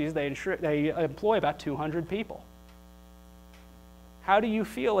policies. They employ about 200 people. How do you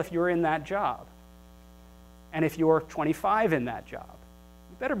feel if you're in that job? And if you're 25 in that job?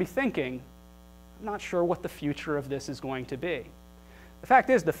 You better be thinking, I'm not sure what the future of this is going to be. The fact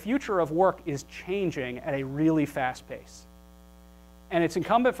is, the future of work is changing at a really fast pace. And it's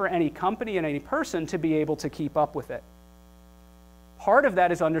incumbent for any company and any person to be able to keep up with it. Part of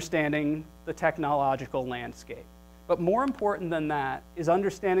that is understanding the technological landscape. But more important than that is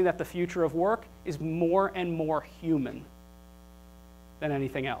understanding that the future of work is more and more human than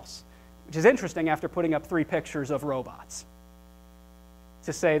anything else, which is interesting after putting up 3 pictures of robots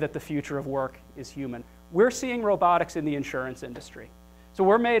to say that the future of work is human. We're seeing robotics in the insurance industry. So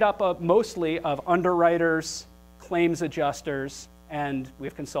we're made up of mostly of underwriters, claims adjusters, and we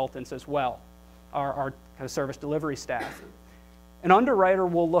have consultants as well, our kind of service delivery staff. An underwriter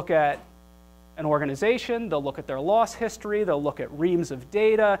will look at an organization, they'll look at their loss history, they'll look at reams of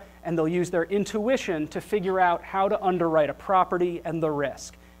data, and they'll use their intuition to figure out how to underwrite a property and the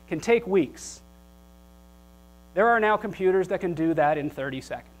risk. It can take weeks. There are now computers that can do that in 30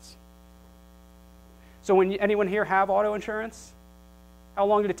 seconds. So when anyone here have auto insurance? How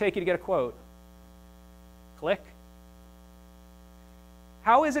long did it take you to get a quote? Click.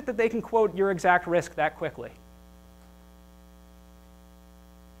 How is it that they can quote your exact risk that quickly?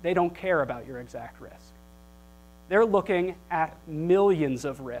 They don't care about your exact risk. They're looking at millions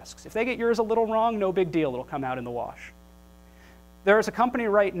of risks. If they get yours a little wrong, no big deal, it'll come out in the wash. There is a company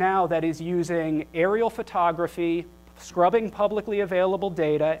right now that is using aerial photography, scrubbing publicly available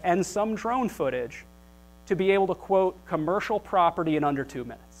data, and some drone footage to be able to quote commercial property in under 2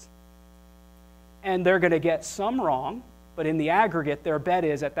 minutes. and they're going to get some wrong, but in the aggregate, their bet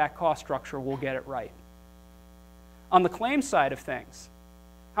is that that cost structure will get it right. On the claim side of things,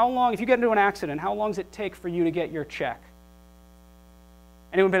 how long, if you get into an accident, how long does it take for you to get your check?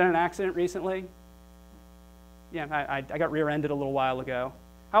 Anyone been in an accident recently? Yeah, I got rear-ended a little while ago.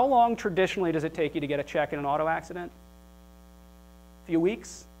 How long traditionally does it take you to get a check in an auto accident? A few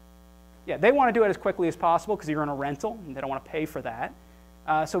weeks? Yeah, they want to do it as quickly as possible because you're in a rental and they don't want to pay for that.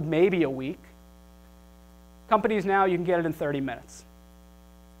 So maybe a week. Companies now, you can get it in 30 minutes.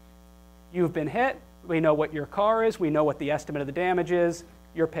 You've been hit. We know what your car is. We know what the estimate of the damage is.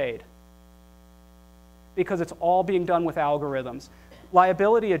 You're paid. Because it's all being done with algorithms.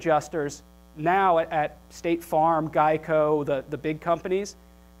 Liability adjusters now at State Farm, Geico, the big companies,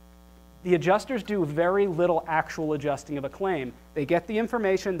 the adjusters do very little actual adjusting of a claim. They get the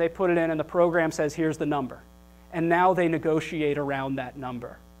information, they put it in, and the program says, here's the number. And now they negotiate around that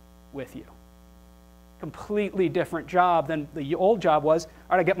number with you. Completely different job than the old job was,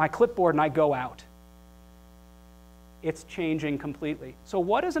 all right, I get my clipboard and I go out. It's changing completely. So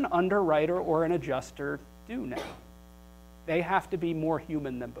what does an underwriter or an adjuster do now? They have to be more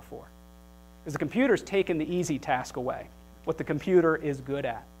human than before. Because the computer's taken the easy task away, what the computer is good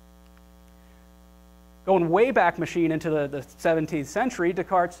at. Going way back machine into the 17th century,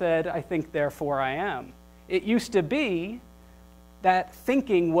 Descartes said, I think, therefore I am. It used to be that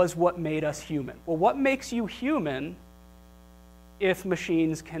thinking was what made us human. Well, what makes you human if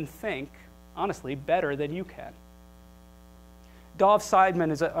machines can think, honestly, better than you can? Dov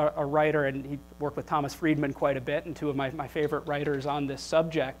Seidman is a writer, and he worked with Thomas Friedman quite a bit, and two of my favorite writers on this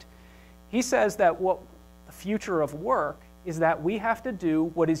subject. He says that what the future of work is that we have to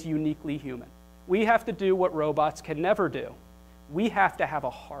do what is uniquely human. We have to do what robots can never do. We have to have a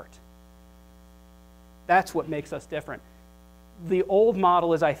heart. That's what makes us different. The old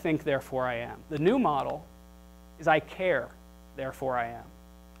model is I think, therefore I am. The new model is I care, therefore I am.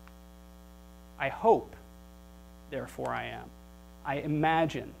 I hope, therefore I am. I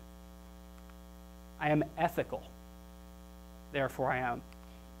imagine. I am ethical, therefore I am.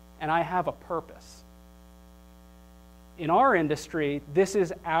 And I have a purpose. In our industry, this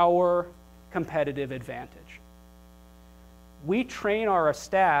is our competitive advantage. We train our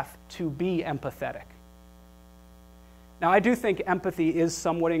staff to be empathetic. Now, I do think empathy is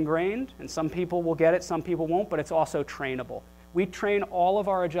somewhat ingrained, and some people will get it, some people won't, but it's also trainable. We train all of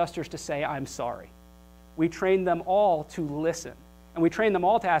our adjusters to say, I'm sorry. We train them all to listen. And we train them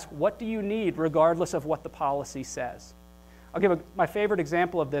all to ask, what do you need, regardless of what the policy says? I'll give my favorite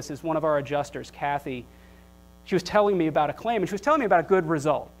example of this is one of our adjusters, Kathy. She was telling me about a claim, and she was telling me about a good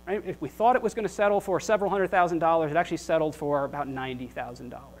result. Right? If we thought it was going to settle for several $100,000, it actually settled for about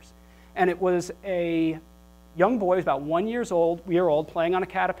 $90,000. And it was a young boy, about 1 year old, playing on a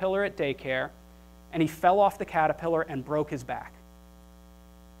caterpillar at daycare, and he fell off the caterpillar and broke his back.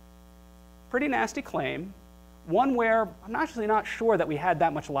 Pretty nasty claim. One where I'm actually not sure that we had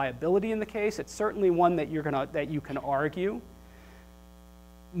that much liability in the case. It's certainly one that you can argue.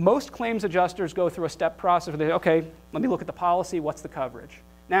 Most claims adjusters go through a step process where they say, okay, let me look at the policy, what's the coverage?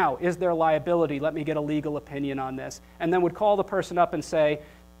 Now, is there liability? Let me get a legal opinion on this. And then would call the person up and say,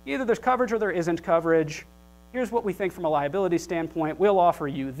 either there's coverage or there isn't coverage. Here's what we think from a liability standpoint. We'll offer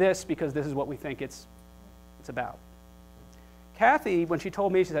you this because this is what we think it's about. Kathy, when she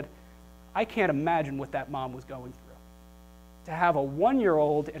told me, she said, I can't imagine what that mom was going through. To have a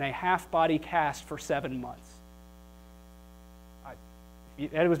 1-year-old in a half-body cast for 7 months.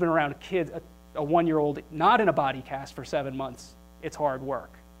 Anyone's been around kids, a 1-year-old not in a body cast for 7 months, it's hard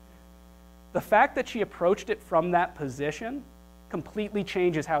work. The fact that she approached it from that position completely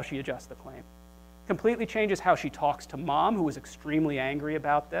changes how she adjusts the claim. Completely changes how she talks to mom, who was extremely angry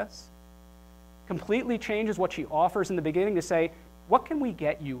about this. Completely changes what she offers in the beginning to say, what can we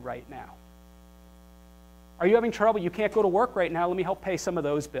get you right now? Are you having trouble? You can't go to work right now. Let me help pay some of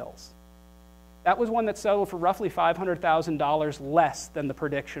those bills. That was one that settled for roughly $500,000 less than the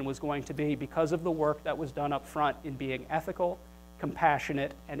prediction was going to be because of the work that was done up front in being ethical,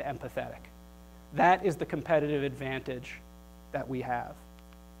 compassionate, and empathetic. That is the competitive advantage that we have.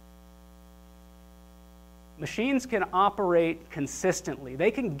 Machines can operate consistently. They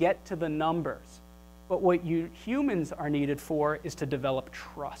can get to the numbers. But what humans are needed for is to develop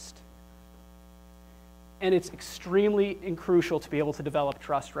trust. And it's extremely crucial to be able to develop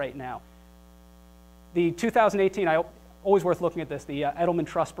trust right now. The 2018, always worth looking at this, the Edelman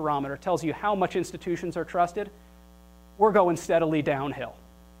Trust Barometer tells you how much institutions are trusted. We're going steadily downhill.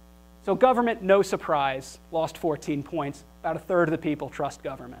 So government, no surprise, lost 14 points. About a third of the people trust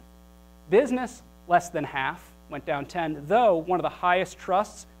government. Business, less than half, went down 10, though one of the highest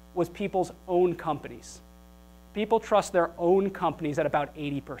trusts was people's own companies. People trust their own companies at about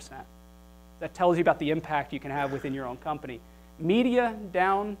 80%. That tells you about the impact you can have within your own company. Media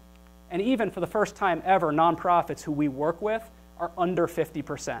down, and even for the first time ever, nonprofits who we work with are under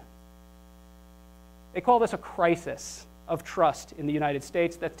 50%. They call this a crisis of trust in the United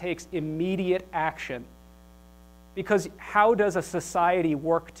States that takes immediate action. Because how does a society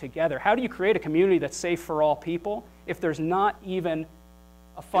work together? How do you create a community that's safe for all people if there's not even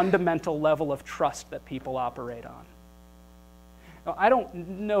a fundamental level of trust that people operate on? Now, I don't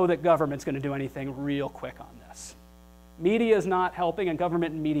know that government's going to do anything real quick on this. Media is not helping, and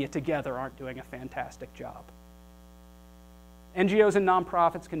government and media together aren't doing a fantastic job. NGOs and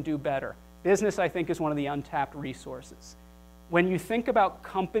nonprofits can do better. Business, I think, is one of the untapped resources. When you think about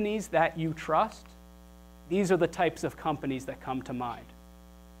companies that you trust, these are the types of companies that come to mind.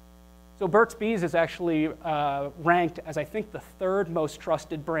 So Burt's Bees is actually ranked as, I think, the third most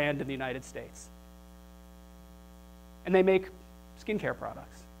trusted brand in the United States. And they make skincare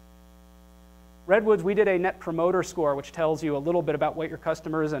products. Redwoods, we did a Net Promoter Score, which tells you a little bit about what your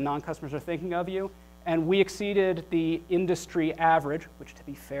customers and non-customers are thinking of you. And we exceeded the industry average, which to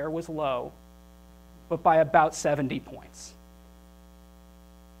be fair was low, but by about 70 points.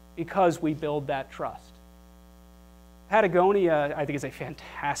 Because we build that trust. Patagonia, I think, is a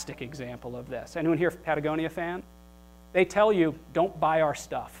fantastic example of this. Anyone here a Patagonia fan? They tell you, don't buy our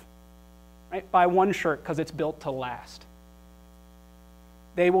stuff. Right? Buy one shirt because it's built to last.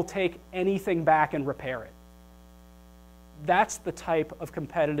 They will take anything back and repair it. That's the type of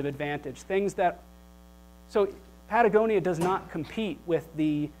competitive advantage. Things that, so Patagonia does not compete with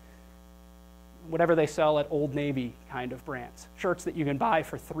the whatever they sell at Old Navy kind of brands. Shirts that you can buy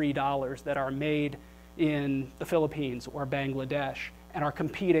for $3 that are made in the Philippines or Bangladesh and are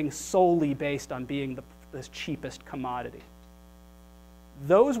competing solely based on being the cheapest commodity.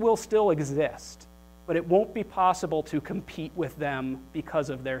 Those will still exist, but it won't be possible to compete with them because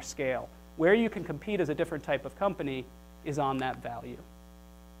of their scale. Where you can compete as a different type of company is on that value.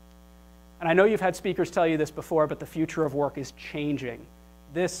 And I know you've had speakers tell you this before, but the future of work is changing.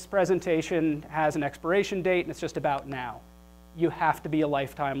 This presentation has an expiration date, and it's just about now. You have to be a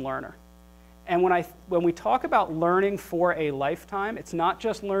lifetime learner. And when we talk about learning for a lifetime, it's not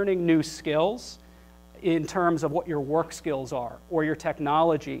just learning new skills in terms of what your work skills are or your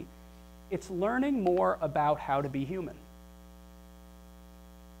technology. It's learning more about how to be human.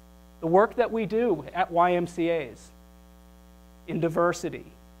 The work that we do at YMCAs, in diversity,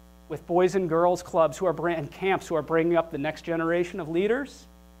 with boys and girls clubs and camps who are bringing up the next generation of leaders,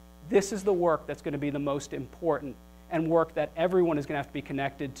 this is the work that's going to be the most important and work that everyone is going to have to be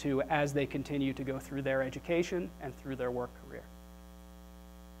connected to as they continue to go through their education and through their work career.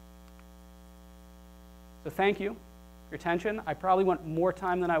 So thank you for your attention. I probably went more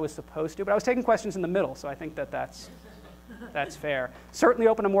time than I was supposed to, but I was taking questions in the middle, so I think that's fair. Certainly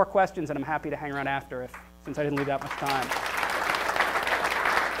open to more questions, and I'm happy to hang around after since I didn't leave that much time.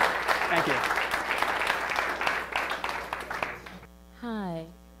 Thank you. Hi.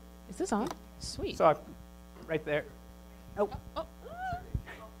 Is this on? Sweet. So right there. Oh.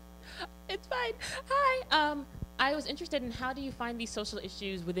 It's fine. Hi. I was interested in how do you find these social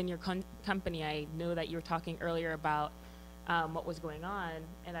issues within your company? I know that you were talking earlier about what was going on,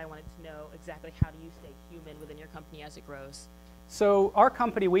 and I wanted to know exactly how do you stay human within your company as it grows? So our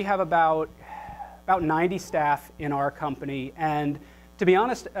company, we have about 90 staff in our company, and to be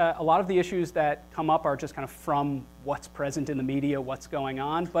honest, a lot of the issues that come up are just kind of from what's present in the media, what's going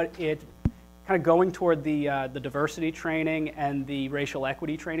on, but it kind of going toward the diversity training and the racial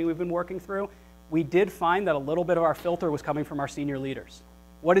equity training we've been working through. We did find that a little bit of our filter was coming from our senior leaders.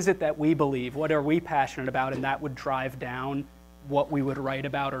 What is it that we believe? What are we passionate about? And that would drive down what we would write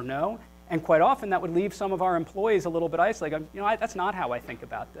about or know. And quite often that would leave some of our employees a little bit isolated. That's not how I think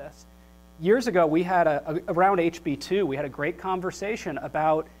about this. Years ago, we had around HB2, we had a great conversation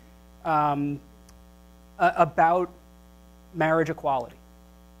about marriage equality.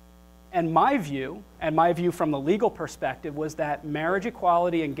 And my view from the legal perspective, was that marriage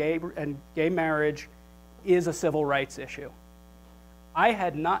equality and gay marriage is a civil rights issue. I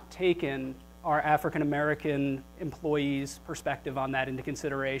had not taken our African American employees' perspective on that into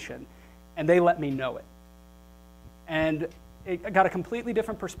consideration, and they let me know it. And it got a completely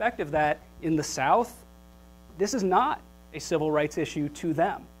different perspective that in the South, this is not a civil rights issue to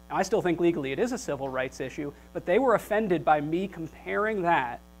them. Now, I still think legally it is a civil rights issue, but they were offended by me comparing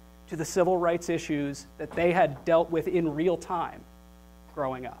that to the civil rights issues that they had dealt with in real time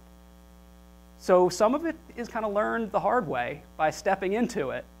growing up. So some of it is kind of learned the hard way by stepping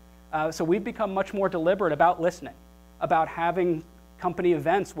into it. So we've become much more deliberate about listening, about having company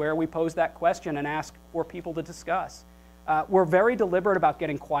events where we pose that question and ask for people to discuss. We're very deliberate about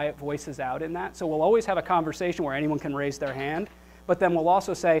getting quiet voices out in that, so we'll always have a conversation where anyone can raise their hand, but then we'll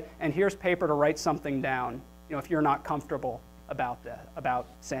also say, and here's paper to write something down, if you're not comfortable about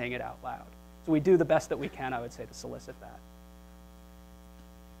saying it out loud. So we do the best that we can, I would say, to solicit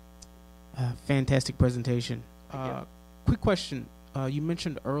that. Fantastic presentation. Thank you. Quick question. You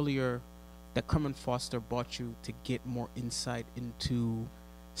mentioned earlier that Crum & Forster brought you to get more insight into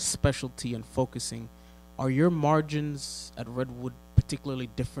specialty and focusing. Are your margins at Redwood particularly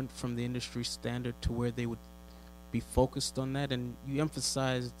different from the industry standard to where they would be focused on that? And you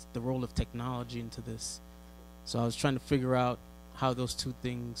emphasized the role of technology into this. So I was trying to figure out how those two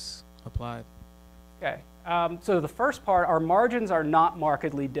things apply. Okay. So the first part, our margins are not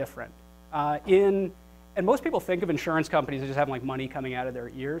markedly different. And most people think of insurance companies as just having like money coming out of their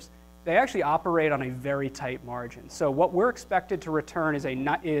ears. They actually operate on a very tight margin. So what we're expected to return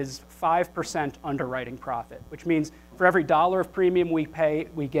is 5% underwriting profit, which means for every dollar of premium we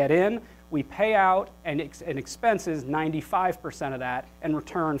get in, we pay out and expenses 95% of that and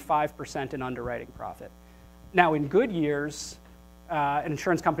return 5% in underwriting profit. Now in good years, an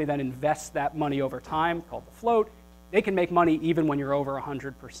insurance company then invests that money over time, called the float. They can make money even when you're over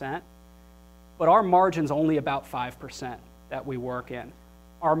 100%. But our margin's only about 5% that we work in.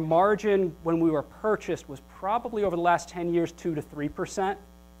 Our margin when we were purchased was probably over the last 10 years 2 to 3%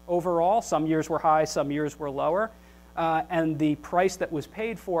 overall. Some years were high, some years were lower. And the price that was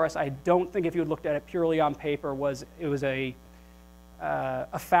paid for us, I don't think if you had looked at it purely on paper, was a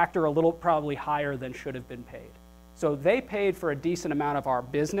factor a little probably higher than should have been paid. So they paid for a decent amount of our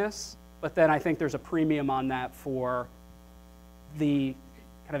business, but then I think there's a premium on that for the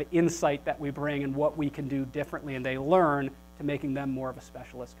kind of insight that we bring and what we can do differently, and they learn to making them more of a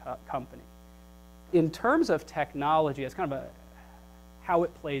specialist company. In terms of technology, it's kind of how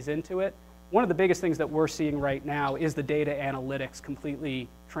it plays into it. One of the biggest things that we're seeing right now is the data analytics completely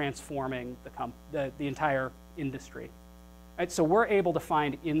transforming the entire industry. Right? So we're able to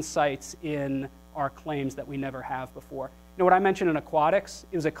find insights in our claims that we never have before. What I mentioned in aquatics,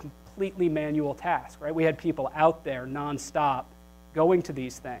 it was a completely manual task, right? We had people out there nonstop going to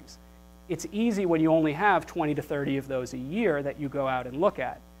these things. It's easy when you only have 20 to 30 of those a year that you go out and look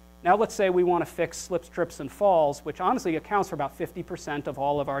at. Now let's say we want to fix slips, trips, and falls, which honestly accounts for about 50% of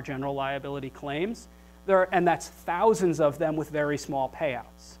all of our general liability claims, and that's thousands of them with very small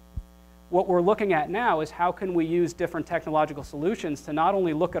payouts. What we're looking at now is how can we use different technological solutions to not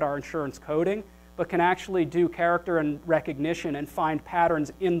only look at our insurance coding, but can actually do character and recognition and find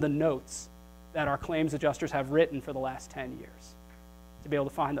patterns in the notes that our claims adjusters have written for the last 10 years to be able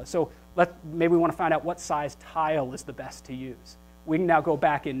to find those. So maybe we want to find out what size tile is the best to use. We can now go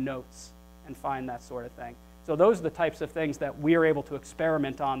back in notes and find that sort of thing. So those are the types of things that we are able to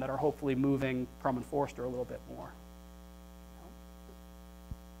experiment on that are hopefully moving Crum & Forster a little bit more.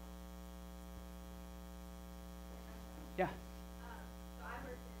 Yeah. So I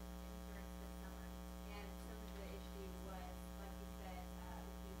worked in insurance this summer, and some of the issue was, like you said,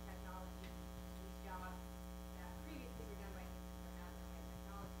 with new technology, these jobs that previously were done by humans are now done by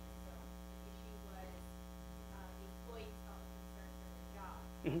technology. And so the issue was the employees felt concerned for their job.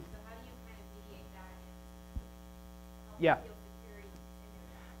 Mm-hmm. So how do you kind of mediate that and help Yeah. them feel secure in their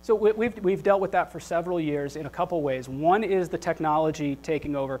job? So we've dealt with that for several years in a couple ways. One is the technology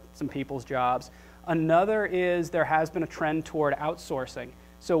taking over some people's jobs. Another is there has been a trend toward outsourcing.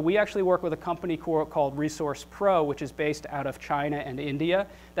 So we actually work with a company called Resource Pro, which is based out of China and India,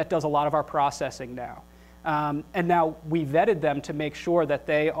 that does a lot of our processing now. And now we vetted them to make sure that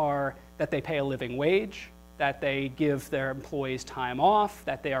they pay a living wage, that they give their employees time off,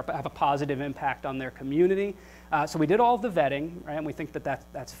 that they have a positive impact on their community. So we did all of the vetting, right, and we think that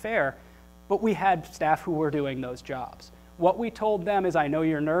that's fair, but we had staff who were doing those jobs. What we told them is, I know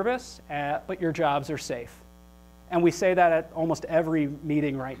you're nervous, but your jobs are safe. And we say that at almost every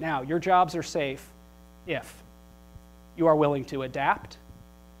meeting right now. Your jobs are safe if you are willing to adapt,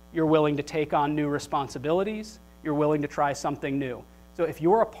 you're willing to take on new responsibilities, you're willing to try something new. So if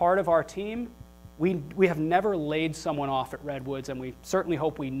you're a part of our team, we have never laid someone off at Redwoods, and we certainly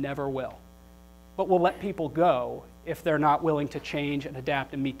hope we never will. But we'll let people go if they're not willing to change and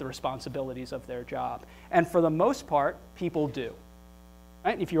adapt and meet the responsibilities of their job. And for the most part, people do.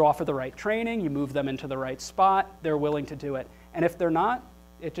 Right? If you offer the right training, you move them into the right spot, they're willing to do it. And if they're not,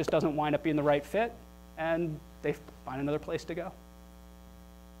 it just doesn't wind up being the right fit, and they find another place to go.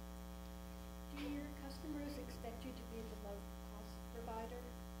 Do your customers expect you to be the low-cost provider?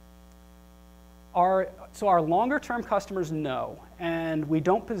 So our longer-term customers, no, and we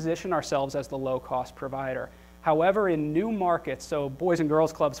don't position ourselves as the low-cost provider. However, in new markets, so Boys and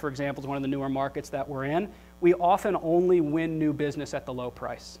Girls Clubs, for example, is one of the newer markets that we're in, we often only win new business at the low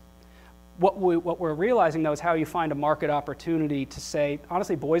price. What we're realizing, though, is how you find a market opportunity to say,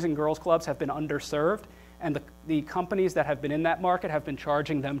 honestly, Boys and Girls Clubs have been underserved, and the companies that have been in that market have been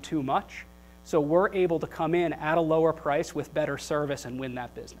charging them too much. So we're able to come in at a lower price with better service and win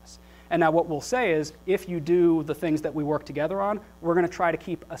that business. And now what we'll say is, if you do the things that we work together on, we're going to try to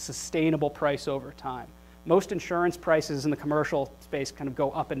keep a sustainable price over time. Most insurance prices in the commercial space kind of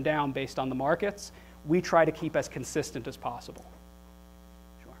go up and down based on the markets. We try to keep as consistent as possible.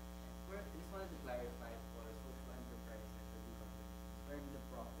 Sure. I just wanted to clarify for social enterprises or big companies, where do the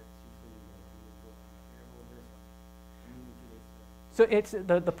profits usually go from shareholders or community-based? So it's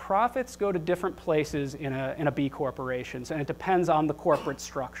the profits go to different places in a B corporation, and it depends on the corporate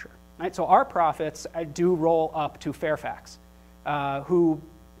structure. Right? So our profits do roll up to Fairfax, who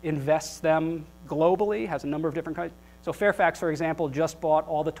invests them globally, has a number of different kinds. So Fairfax, for example, just bought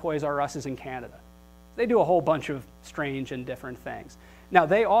all the Toys R Us's in Canada. They do a whole bunch of strange and different things. Now,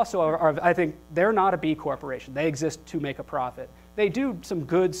 they also are, I think, they're not a B corporation. They exist to make a profit. They do some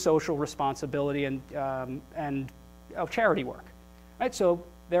good social responsibility and charity work. Right? So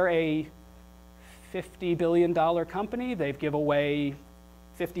they're a $50 billion company. They give away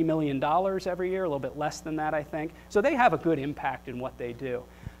 $50 million every year, a little bit less than that, I think. So they have a good impact in what they do.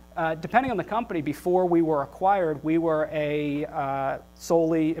 Depending on the company, before we were acquired, we were a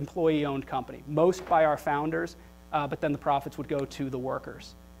solely employee-owned company, most by our founders, but then the profits would go to the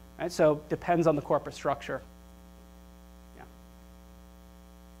workers. Right? So depends on the corporate structure. Yeah.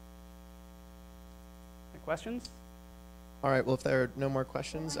 Any questions? All right, well, if there are no more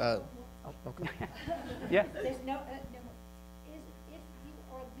questions, okay. Yeah. There's no, if you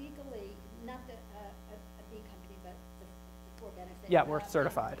are legally, not a B company, but the core benefit. Yeah, we're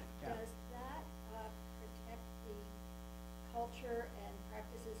certified. Yeah. Does that protect the culture and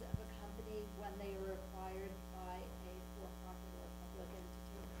practices of a company when they are acquired by a for-profit or public entity?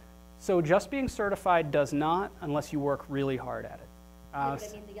 So just being certified does not, unless you work really hard at it. Yeah, but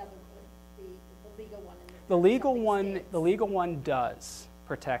I mean the other, the legal one. The legal one does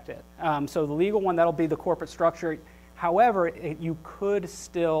protect it. So the legal one, that'll be the corporate structure. However, you could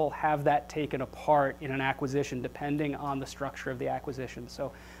still have that taken apart in an acquisition depending on the structure of the acquisition.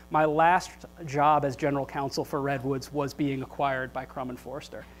 So my last job as general counsel for Redwoods was being acquired by Crum &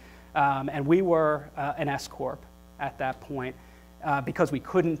 Forster. And we were an S Corp at that point because we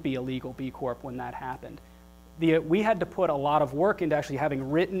couldn't be a legal B Corp when that happened. We had to put a lot of work into actually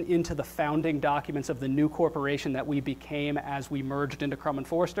having written into the founding documents of the new corporation that we became as we merged into Crum &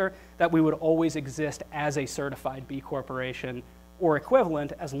 Forster that we would always exist as a certified B corporation or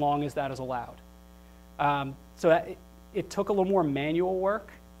equivalent as long as that is allowed. It took a little more manual work,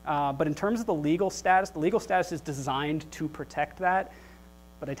 but in terms of the legal status is designed to protect that,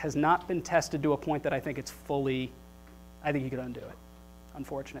 but it has not been tested to a point that I think it's fully, I think you could undo it.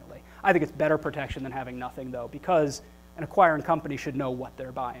 Unfortunately. I think it's better protection than having nothing, though, because an acquiring company should know what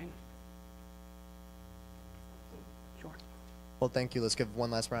they're buying. Sure. Well, thank you. Let's give one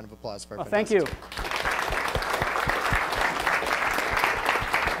last round of applause for our Thank you.